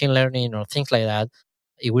or machine learning or things like that,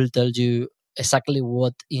 it will tell you exactly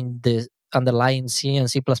what in the underlying C and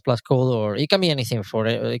C++ code, or it can be anything for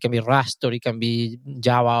it. It can be Rust or it can be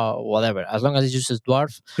Java or whatever. As long as it uses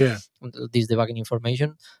Dwarf, this debugging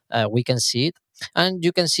information, we can see it. And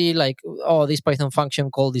you can see like, this Python function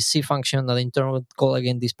called this C function that in turn would call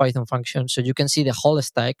again this Python function. So you can see the whole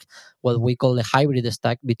stack, what we call the hybrid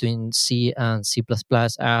stack between C and C++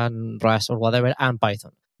 and Rust or whatever, and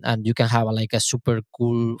Python. And you can have like a super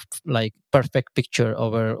cool, like perfect picture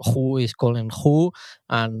over who is calling who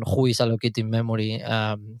and who is allocating memory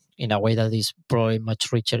in a way that is probably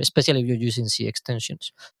much richer, especially if you're using C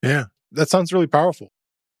extensions. Yeah, that sounds really powerful.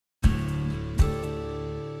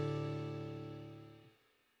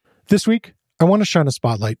 This week, I want to shine a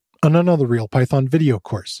spotlight on another Real Python video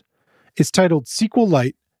course. It's titled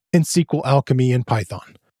SQLite and SQL Alchemy in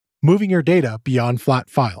Python, Moving Your Data Beyond Flat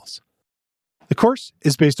Files. The course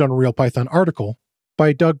is based on a Real Python article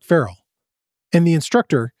by Doug Farrell, and the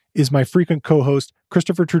instructor is my frequent co-host,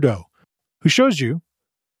 Christopher Trudeau, who shows you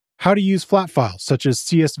how to use flat files such as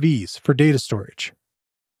CSVs for data storage,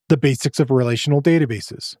 the basics of relational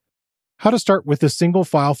databases, how to start with a single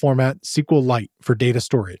file format SQLite for data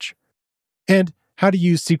storage, and how to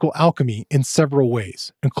use SQL Alchemy in several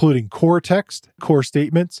ways, including core text, core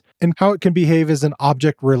statements, and how it can behave as an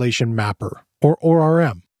object relation mapper, or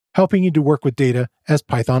ORM, helping you to work with data as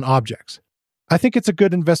Python objects. I think it's a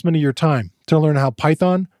good investment of your time to learn how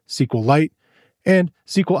Python, SQLite, and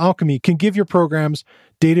SQL Alchemy can give your programs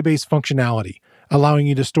database functionality, allowing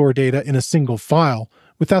you to store data in a single file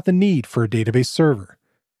without the need for a database server,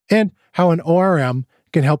 and how an ORM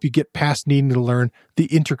can help you get past needing to learn the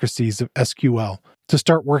intricacies of SQL to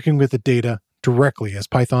start working with the data directly as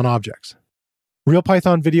Python objects. Real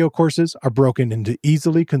Python video courses are broken into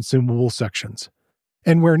easily consumable sections,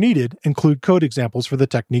 and where needed, include code examples for the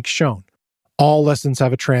techniques shown. All lessons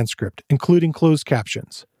have a transcript, including closed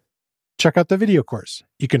captions. Check out the video course.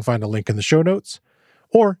 You can find a link in the show notes,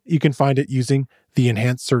 or you can find it using the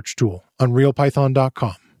enhanced search tool on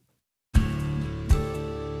realpython.com.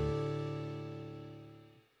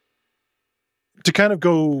 To kind of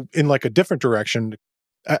go in like a different direction,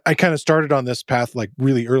 I kind of started on this path like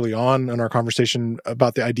really early on in our conversation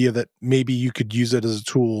about the idea that maybe you could use it as a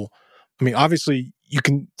tool. I mean, obviously you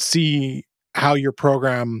can see how your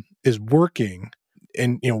program is working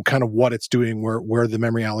and, you know, kind of what it's doing, where the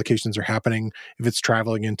memory allocations are happening. If it's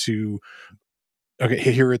traveling into, okay,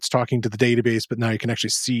 here it's talking to the database, but now you can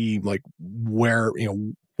actually see like where, you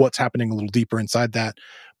know, what's happening a little deeper inside that.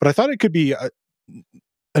 But I thought it could be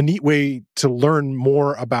a neat way to learn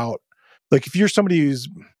more about, like, if you're somebody who's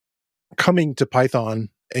coming to Python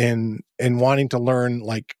and wanting to learn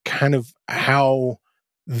like kind of how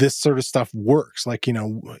this sort of stuff works, like, you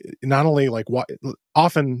know, not only like what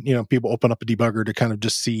often, you know, people open up a debugger to kind of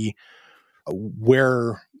just see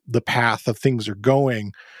where the path of things are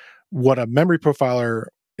going. What a memory profiler,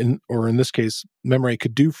 or in this case, memory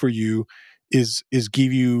could do for you is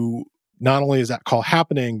give you, not only is that call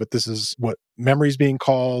happening, but this is what memory is being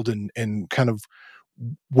called and kind of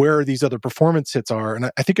where these other performance hits are.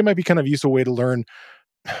 And I think it might be kind of a useful way to learn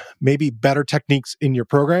maybe better techniques in your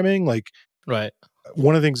programming. Like, Right.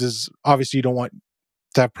 one of the things is obviously you don't want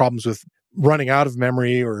to have problems with running out of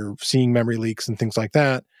memory or seeing memory leaks and things like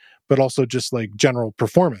that, but also just like general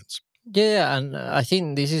performance. Yeah, and I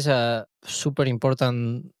think this is a super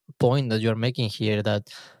important point that you're making here, that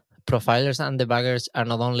profilers and debuggers are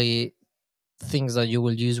not only things that you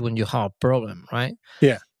will use when you have a problem, right?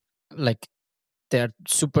 Yeah. Like, they're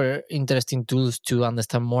super interesting tools to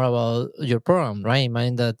understand more about your program, right?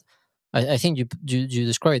 Imagine that, I think you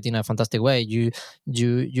described it in a fantastic way. You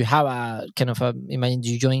have a kind of a, imagine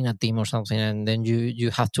you join a team or something, and then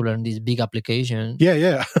you have to learn this big application.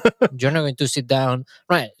 Yeah. You're not going to sit down,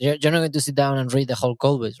 right? You're not going to sit down and read the whole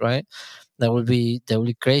code base, right? That would be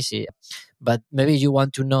crazy. But maybe you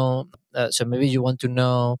want to know. So maybe you want to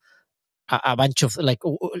know a bunch of like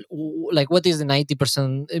what is the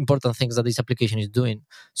 90% important things that this application is doing.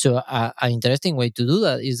 So an interesting way to do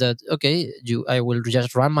that is that, okay, I will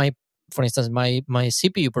just run for instance, my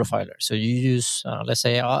CPU profiler. So you use let's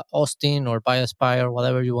say Austin or PySpy or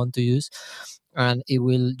whatever you want to use, and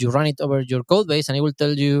you run it over your code base, and it will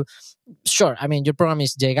tell you, sure, I mean, your program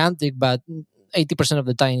is gigantic, but 80% of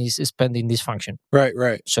the time is spent in this function.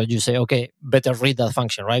 Right. So you say, okay, better read that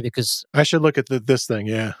function, right? Because I should look at this thing.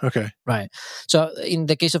 Yeah. Okay. Right. So in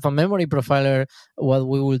the case of a memory profiler, what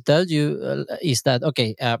we will tell you is that,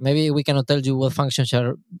 okay, maybe we cannot tell you what functions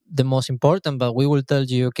are the most important, but we will tell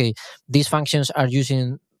you, okay, these functions are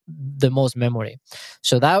using the most memory.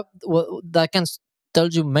 So that can tell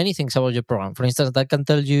you many things about your program. For instance, that can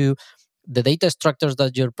tell you the data structures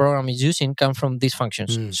that your program is using come from these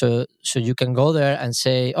functions. So you can go there and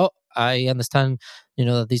say, oh, I understand,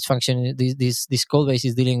 that this function, this code base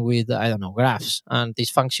is dealing with, I don't know, graphs, and these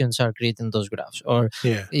functions are creating those graphs. Or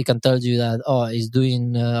it can tell you that, it's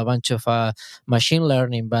doing a bunch of machine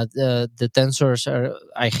learning, but the tensors are,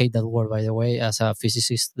 I hate that word, by the way, as a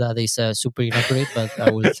physicist, that is super inaccurate, but I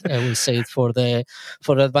will say it for the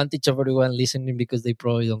advantage of everyone listening, because they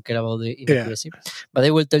probably don't care about the inaccuracy. But they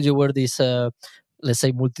will tell you where these let's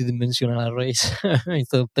say multidimensional arrays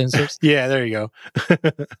instead of tensors. Yeah, there you go.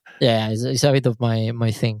 Yeah, it's a bit of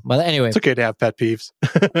my thing. But anyway, it's okay to have pet peeves.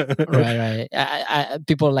 right.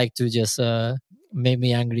 People like to just made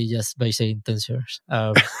me angry just by saying tensors.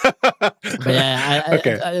 But yeah,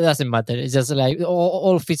 Okay. it doesn't matter. It's just like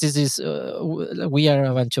all physicists, we are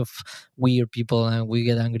a bunch of weird people and we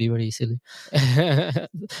get angry very easily.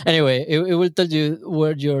 Anyway, it will tell you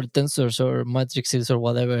where your tensors or matrices or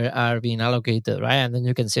whatever are being allocated, right? And then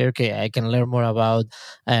you can say, okay, I can learn more about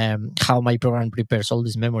how my program prepares all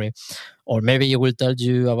this memory. Or maybe it will tell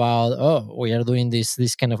you about, oh, we are doing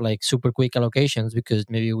this kind of like super quick allocations because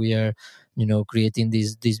maybe we are, creating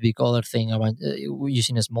this big other thing about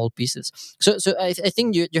using small pieces. So I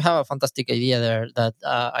think you have a fantastic idea there that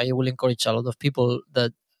I will encourage a lot of people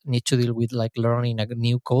that need to deal with like learning a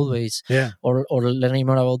new code base Yeah. or learning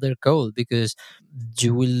more about their code, because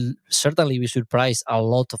you will certainly be surprised a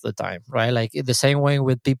lot of the time, right? Like the same way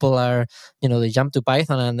with people are, they jump to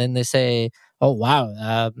Python and then they say, oh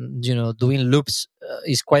wow, doing loops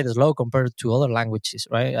is quite slow compared to other languages,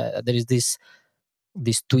 right? There is this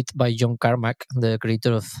tweet by John Carmack, the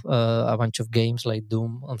creator of a bunch of games like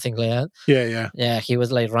Doom and things like that. Yeah. He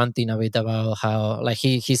was like ranting a bit about how like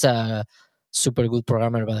he's a super good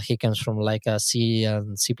programmer, but he comes from like a C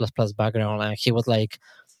and C++ background, and he was like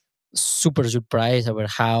super surprised over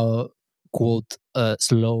how quote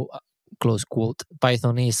slow close quote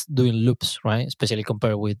Python is doing loops, right? Especially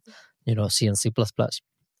compared with C and C++.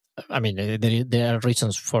 I mean, there are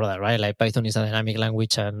reasons for that, right? Like Python is a dynamic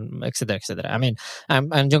language, and et cetera, et cetera. I mean,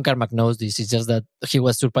 and John Carmack knows this. It's just that he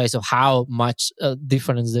was surprised of how much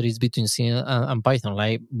difference there is between C and Python,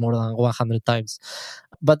 like more than 100 times.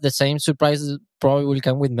 But the same surprise probably will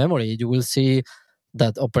come with memory. You will see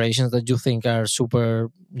that operations that you think are super,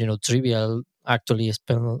 trivial actually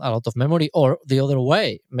spend a lot of memory, or the other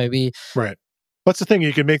way, maybe. Right. That's the thing.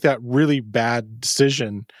 You can make that really bad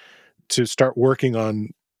decision to start working on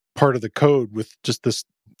part of the code with just this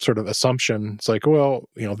sort of assumption. It's like, well,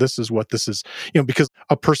 this is what this is, because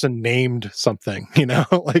a person named something,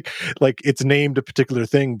 like it's named a particular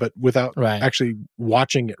thing, but without actually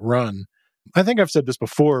watching it run. I think I've said this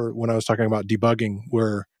before when I was talking about debugging,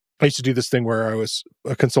 where I used to do this thing where I was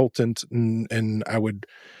a consultant and I would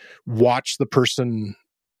watch the person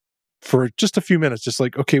for just a few minutes, just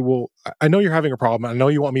like, okay, well, I know you're having a problem. I know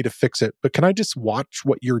you want me to fix it, but can I just watch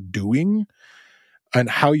what you're doing and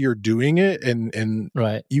how you're doing it? And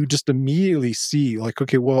you just immediately see like,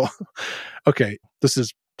 okay, well, okay, this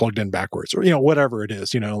is plugged in backwards, or, whatever it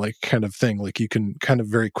is, like kind of thing. Like you can kind of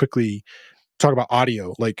very quickly talk about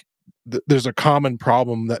audio. Like there's a common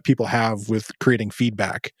problem that people have with creating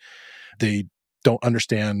feedback. They don't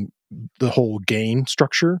understand the whole gain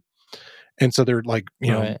structure. And so they're like,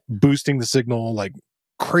 boosting the signal like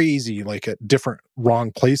crazy, like at different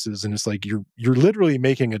wrong places. And it's like, you're literally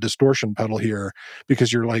making a distortion pedal here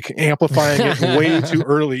because you're like amplifying it way too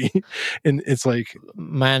early. And it's like,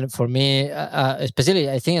 man, for me, especially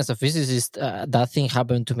I think as a physicist, that thing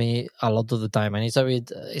happened to me a lot of the time. And it's a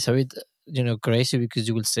bit, crazy, because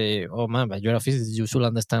you will say, oh man, but you're a physicist, you should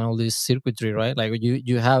understand all this circuitry, right? Like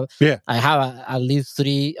you have, I have at least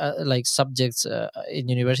 3 like subjects in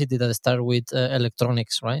university that start with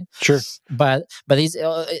electronics, right? Sure. But it's,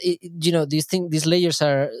 these layers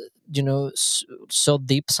are, so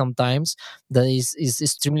deep sometimes that is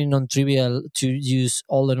extremely non-trivial to use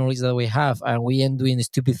all the knowledge that we have, and we end doing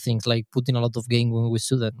stupid things like putting a lot of gain when we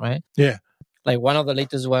student, right? Yeah. Like one of the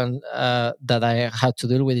latest one that I had to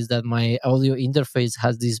deal with is that my audio interface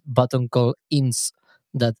has this button called INS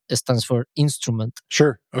that stands for instrument.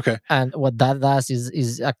 Sure. Okay. And what that does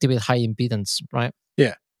is activate high impedance, right?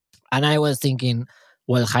 Yeah. And I was thinking,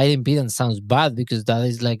 well, high impedance sounds bad because that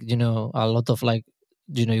is like, a lot of like,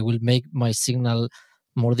 it will make my signal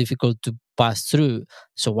more difficult to pass through.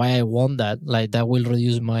 So why I want that? Like that will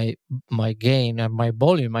reduce my gain and my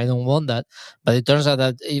volume. I don't want that. But it turns out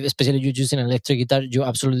that especially you using an electric guitar, you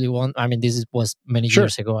absolutely want. I mean, was many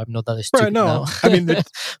years ago. I'm not that stupid now. I mean,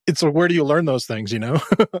 it's where do you learn those things?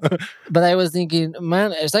 But I was thinking,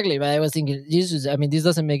 man, exactly. But I was thinking, Jesus. I mean, this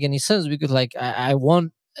doesn't make any sense because, like, I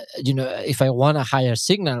want, if I want a higher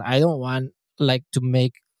signal, I don't want like to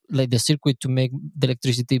make like the circuit to make the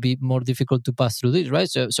electricity be more difficult to pass through this, right?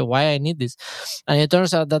 So why I need this? And it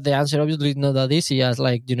turns out that the answer obviously is not that easy as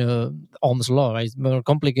like, Ohm's law, right? It's more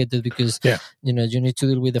complicated because, you need to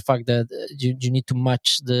deal with the fact that you need to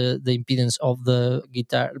match the impedance of the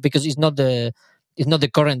guitar, because it's not the it's not the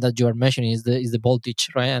current that you are measuring, is the voltage,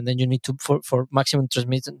 right? And then you need to, for maximum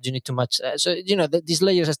transmission, you need to match. So these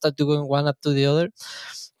layers start to go one up to the other,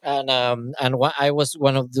 and I was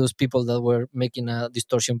one of those people that were making a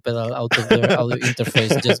distortion pedal out of their audio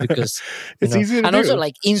interface just because it's easy to and do. also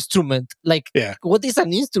like instrument, like what is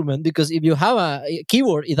an instrument? Because if you have a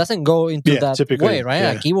keyboard, it doesn't go into that way,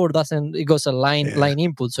 right? A keyboard doesn't; it goes a line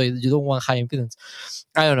input, so you don't want high impedance.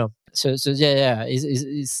 I don't know. So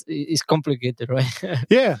it's complicated, right?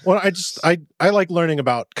 Yeah. Well, I like learning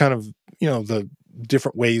about kind of the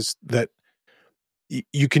different ways that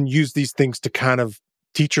you can use these things to kind of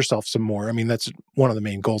teach yourself some more. I mean, that's one of the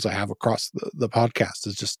main goals I have across the podcast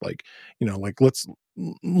is just like, let's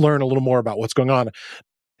learn a little more about what's going on.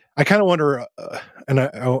 I kind of wonder, and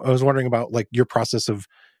I was wondering about like your process of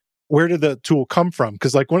where did the tool come from?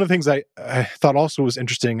 Because like one of the things I thought also was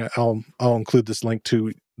interesting, I'll include this link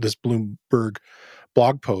to this Bloomberg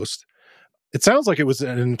blog post. It sounds like it was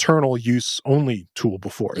an internal use only tool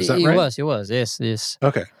before. Is that right? It was. Yes.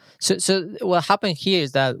 Okay. So what happened here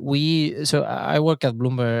is that I work at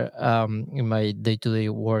Bloomberg in my day-to-day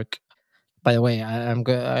work. By the way, I'm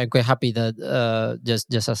quite happy that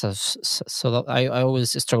just as a so I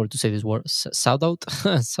always struggle to say this word, shout out.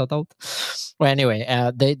 Well, anyway,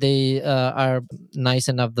 they are nice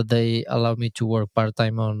enough that they allow me to work part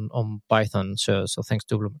time on Python. So thanks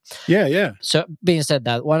to Bloomberg. Yeah. So being said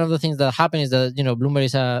that, one of the things that happened is that Bloomberg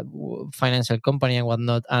is a financial company and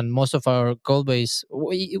whatnot, and most of our code base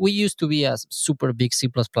we used to be a super big C++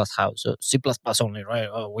 house, so C++ only, right?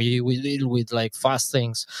 We deal with like fast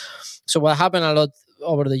things. So what happened a lot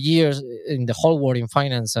over the years in the whole world in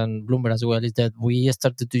finance and Bloomberg as well is that we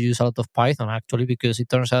started to use a lot of Python actually, because it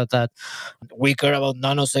turns out that we care about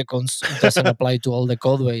nanoseconds. It doesn't apply to all the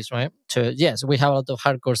code base, right? So yes, we have a lot of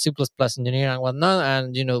hardcore C++ engineering and whatnot,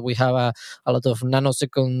 and we have a lot of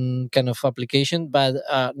nanosecond kind of application, but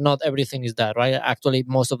not everything is that, right? Actually,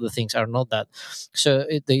 most of the things are not that. So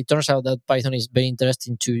it turns out that Python is very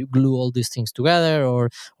interesting to glue all these things together, or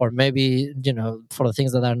maybe for the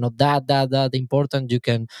things that are not that important, you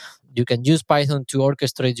can use Python to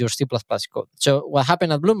orchestrate your C++ code. So what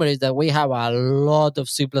happened at Bloomberg is that we have a lot of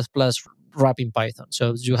C++ wrapping Python.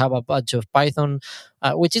 So you have a bunch of Python,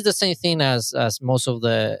 which is the same thing as most of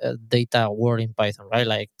the data world in Python, right?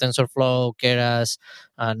 Like TensorFlow, Keras,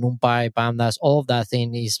 NumPy, Pandas, all of that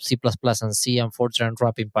thing is C++ and C and Fortran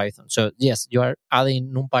wrapping Python. So yes, you are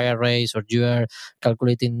adding NumPy arrays, or you are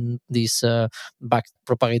calculating this back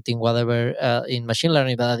propagating whatever in machine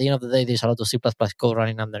learning, but at the end of the day, there's a lot of C++ code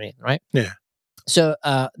running underneath, right? Yeah. So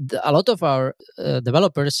a lot of our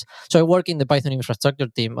developers, so I work in the Python infrastructure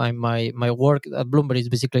team. My work at Bloomberg is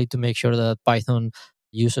basically to make sure that Python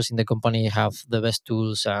users in the company have the best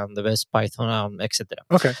tools and the best Python, etc.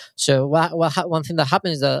 Okay. So one thing that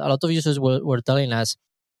happens is that a lot of users were telling us,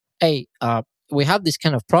 hey, we have this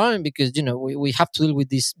kind of problem because we have to deal with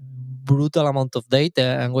this brutal amount of data,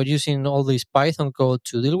 and we're using all this Python code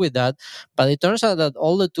to deal with that. But it turns out that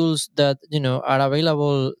all the tools that are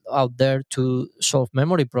available out there to solve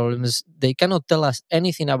memory problems, they cannot tell us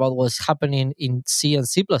anything about what's happening in C and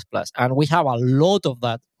C++, and we have a lot of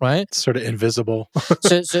that, right? It's sort of invisible.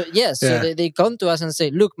 So yes, so they come to us and say,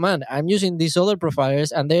 look, man, I'm using these other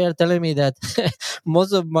profilers, and they are telling me that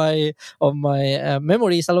most of my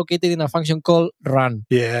memory is allocated in a function called run.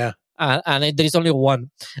 Yeah. And there is only one.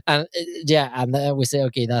 And and we say,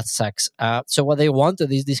 okay, that sucks. So what they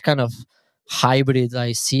wanted is this kind of hybrid,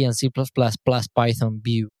 like C and C++ plus Python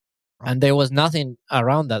view. And there was nothing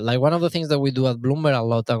around that. Like one of the things that we do at Bloomberg a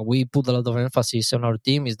lot, and we put a lot of emphasis on our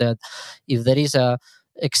team, is that if there is a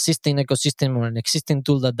existing ecosystem or an existing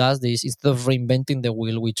tool that does this, instead of reinventing the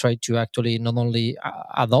wheel, we try to actually not only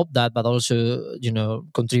adopt that, but also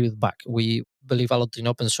contribute back. We believe a lot in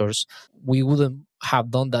open source. We wouldn't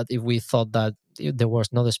have done that if we thought that there was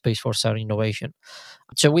not a space for some innovation.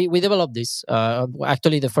 So we developed this.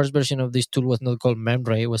 Actually, the first version of this tool was not called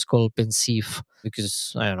Memray, it was called Pensieve,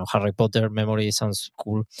 because I don't know, Harry Potter memory sounds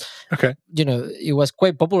cool. Okay. It was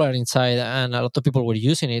quite popular inside, and a lot of people were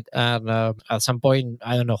using it. And at some point,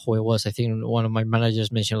 I don't know who it was, I think one of my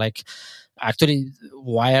managers mentioned, like, actually,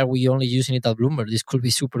 why are we only using it at Bloomberg? This could be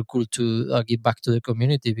super cool to give back to the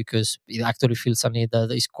community, because it actually feels a need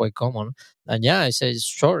that is quite common. And I said,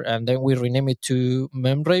 sure. And then we renamed it to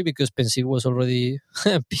Memray because Pensieve was already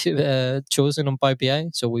chosen on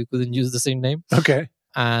PyPI, so we couldn't use the same name. Okay.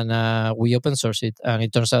 And we open source it, and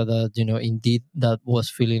it turns out that indeed that was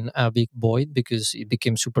filling a big void, because it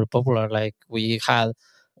became super popular. Like we had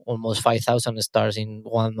almost 5,000 stars in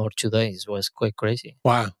 1 or 2 days. It was quite crazy.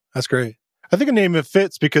 Wow, that's great. I think a name it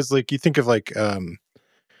fits because, like, you think of like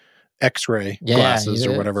X-ray glasses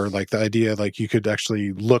or whatever, like the idea like you could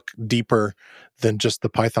actually look deeper than just the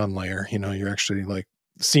Python layer. You're actually like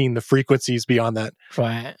seeing the frequencies beyond that.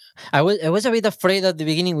 Right. I was a bit afraid at the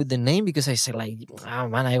beginning with the name because I said like, oh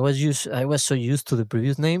man, I was so used to the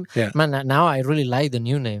previous name. Yeah. Man, now I really like the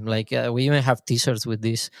new name. Like we even have t-shirts with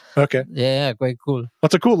this. Okay. Yeah, quite cool.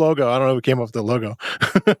 That's a cool logo. I don't know who came up with the logo.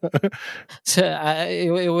 So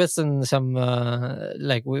it wasn't some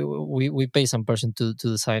like we pay some person to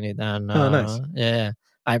design it, and nice. Yeah,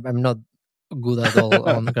 I'm not good at all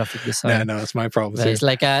on graphic design. No, it's my problem. It's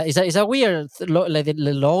like it's a weird like the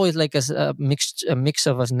logo is like a mix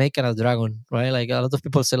of a snake and a dragon, right? Like a lot of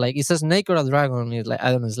people say like, it's a snake or a dragon. It's like,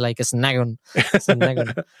 I don't know, it's like a snagon.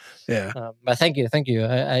 Yeah. But thank you.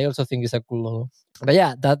 I also think it's a cool logo. But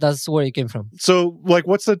yeah, that's where it came from. So like,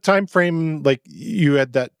 what's the time frame? Like you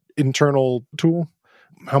had that internal tool.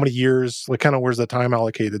 How many years? Like, kind of where's the time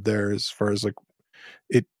allocated there as far as like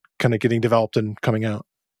it kind of getting developed and coming out?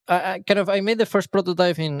 I made the first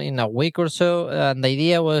prototype in a week or so, and the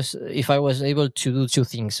idea was if I was able to do two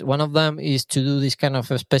things. One of them is to do this kind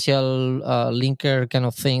of a special linker kind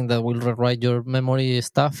of thing that will rewrite your memory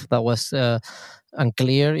stuff. That was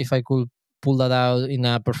unclear if I could pull that out in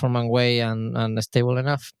a performant way and stable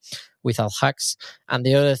enough without hacks. And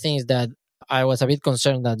the other thing is that I was a bit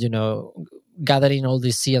concerned that, gathering all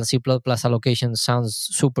these C and C++ allocations sounds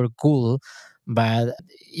super cool, but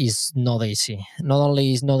it's not easy. Not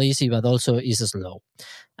only is not easy, but also is slow.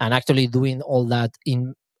 And actually doing all that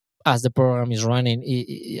as the program is running,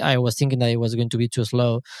 I was thinking that it was going to be too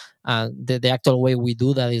slow. The actual way we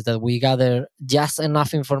do that is that we gather just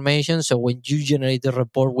enough information so when you generate the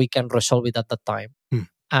report, we can resolve it at that time.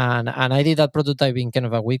 And I did that prototype in kind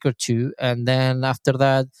of a week or two. And then after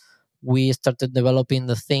that, we started developing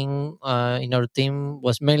the thing in our team.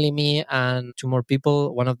 Was mainly me and two more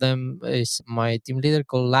people. One of them is my team leader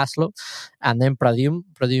called Laszlo, and then Pradyum.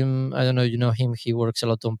 Pradyum, I don't know if you know him. He works a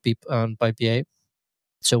lot on PIP and PyPI.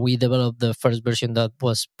 So we developed the first version that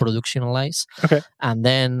was productionalized. Okay. And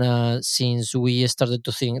then since we started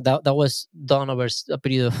to think, that was done over a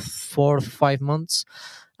period of 4 or 5 months,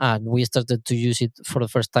 and we started to use it for the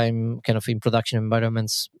first time kind of in production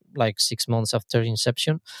environments like 6 months after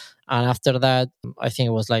inception. And after that, I think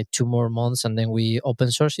it was like 2 more months, and then we open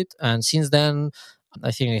sourced it. And since then,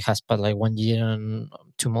 I think it has passed like 1 year and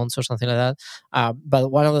 2 months or something like that.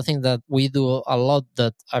 But one of the things that we do a lot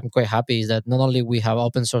that I'm quite happy is that not only we have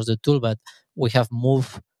open sourced the tool, but we have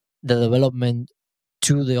moved the development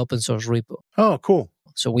to the open source repo. Oh, cool.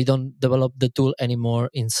 So we don't develop the tool anymore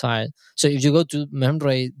inside. So if you go to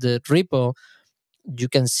Memray, the repo, you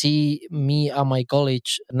can see me and my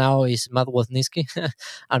college. Now is Matt Wozniacki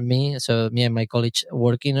and me. So me and my college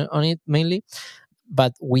working on it mainly.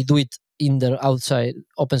 But we do it in the outside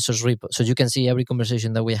open source repo. So you can see every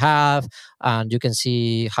conversation that we have, and you can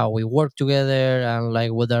see how we work together and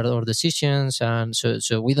like what are our decisions. And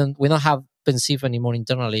so we don't have Pensive anymore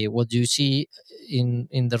internally. What you see in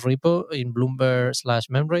the repo in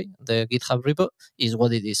Bloomberg/Memray, the GitHub repo, is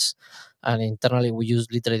what it is. And internally we use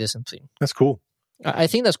literally the same thing. That's cool. I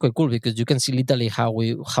think that's quite cool because you can see literally how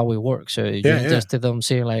we work. So if you're interested in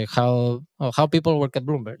seeing like how people work at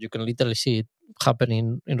Bloomberg, you can literally see it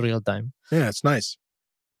happening in real time. Yeah, it's nice.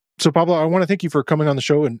 So Pablo, I want to thank you for coming on the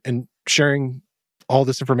show and sharing all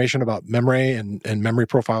this information about Memray and memory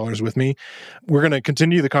profilers with me. We're going to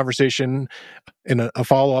continue the conversation in a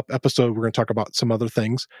follow-up episode. We're going to talk about some other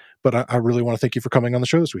things, but I really want to thank you for coming on the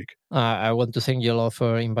show this week. I want to thank you all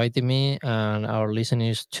for inviting me and our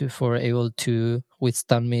listeners for able to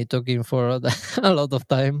withstand me talking for a lot of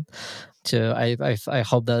time. So I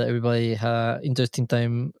hope that everybody had an interesting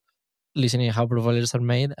time listening how profilers are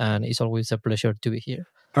made, and it's always a pleasure to be here.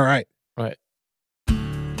 All right. Right.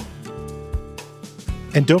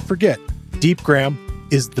 And don't forget, DeepGram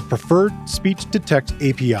is the preferred speech-to-text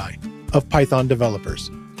API of Python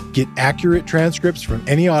developers. Get accurate transcripts from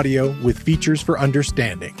any audio with features for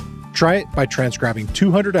understanding. Try it by transcribing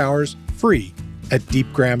 200 hours free at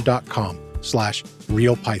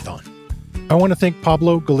deepgram.com/realpython. I want to thank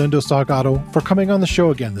Pablo Galindo Salgado for coming on the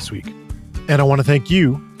show again this week. And I want to thank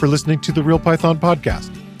you for listening to the Real Python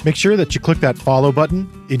podcast. Make sure that you click that follow button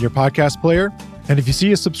in your podcast player. And if you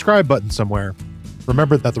see a subscribe button somewhere,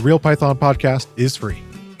 remember that the Real Python podcast is free.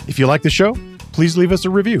 If you like the show, please leave us a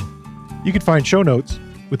review. You can find show notes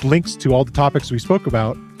with links to all the topics we spoke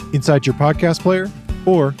about inside your podcast player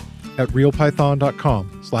or at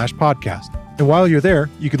realpython.com/podcast. And while you're there,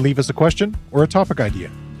 you can leave us a question or a topic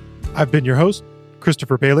idea. I've been your host,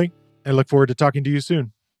 Christopher Paley, and look forward to talking to you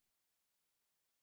soon.